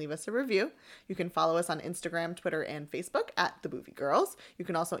rating and leave us a review. You can follow us on Instagram, Twitter, and Facebook at The Boovie Girls. You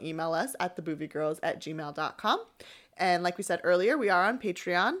can also email us at theboovie@gmail.com. And like we said earlier, we are on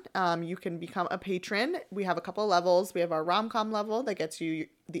Patreon. You can become a patron. We have a couple levels. We have our rom-com level that gets you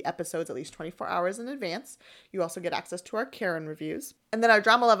the episodes at least 24 hours in advance. You also get access to our Karen reviews. And then our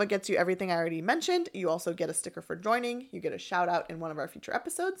drama level gets you everything I already mentioned. You also get a sticker for joining. You get a shout out in one of our future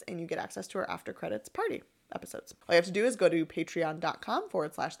episodes, and you get access to our after credits party episodes. All you have to do is go to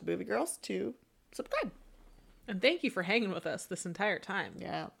patreon.com/theboviegirls to subscribe. And thank you for hanging with us this entire time.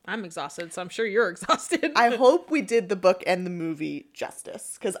 Yeah. I'm exhausted, so I'm sure you're exhausted. I hope we did the book and the movie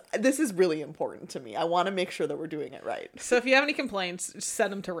justice, because this is really important to me. I want to make sure that we're doing it right. So if you have any complaints, just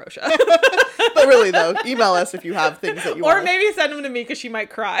send them to Rosha. But really, though, email us if you have things that you want. Or maybe send them to me, because she might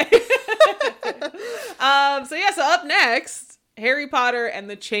cry. So up next, Harry Potter and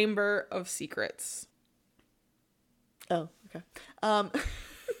the Chamber of Secrets. Oh, okay.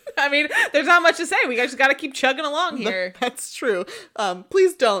 I mean, there's not much to say. We just got to keep chugging along here. That's true.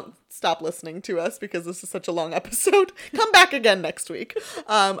 Please don't stop listening to us because this is such a long episode. Come back again next week.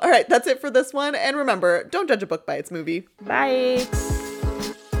 All right, that's it for this one. And remember, don't judge a book by its movie. Bye.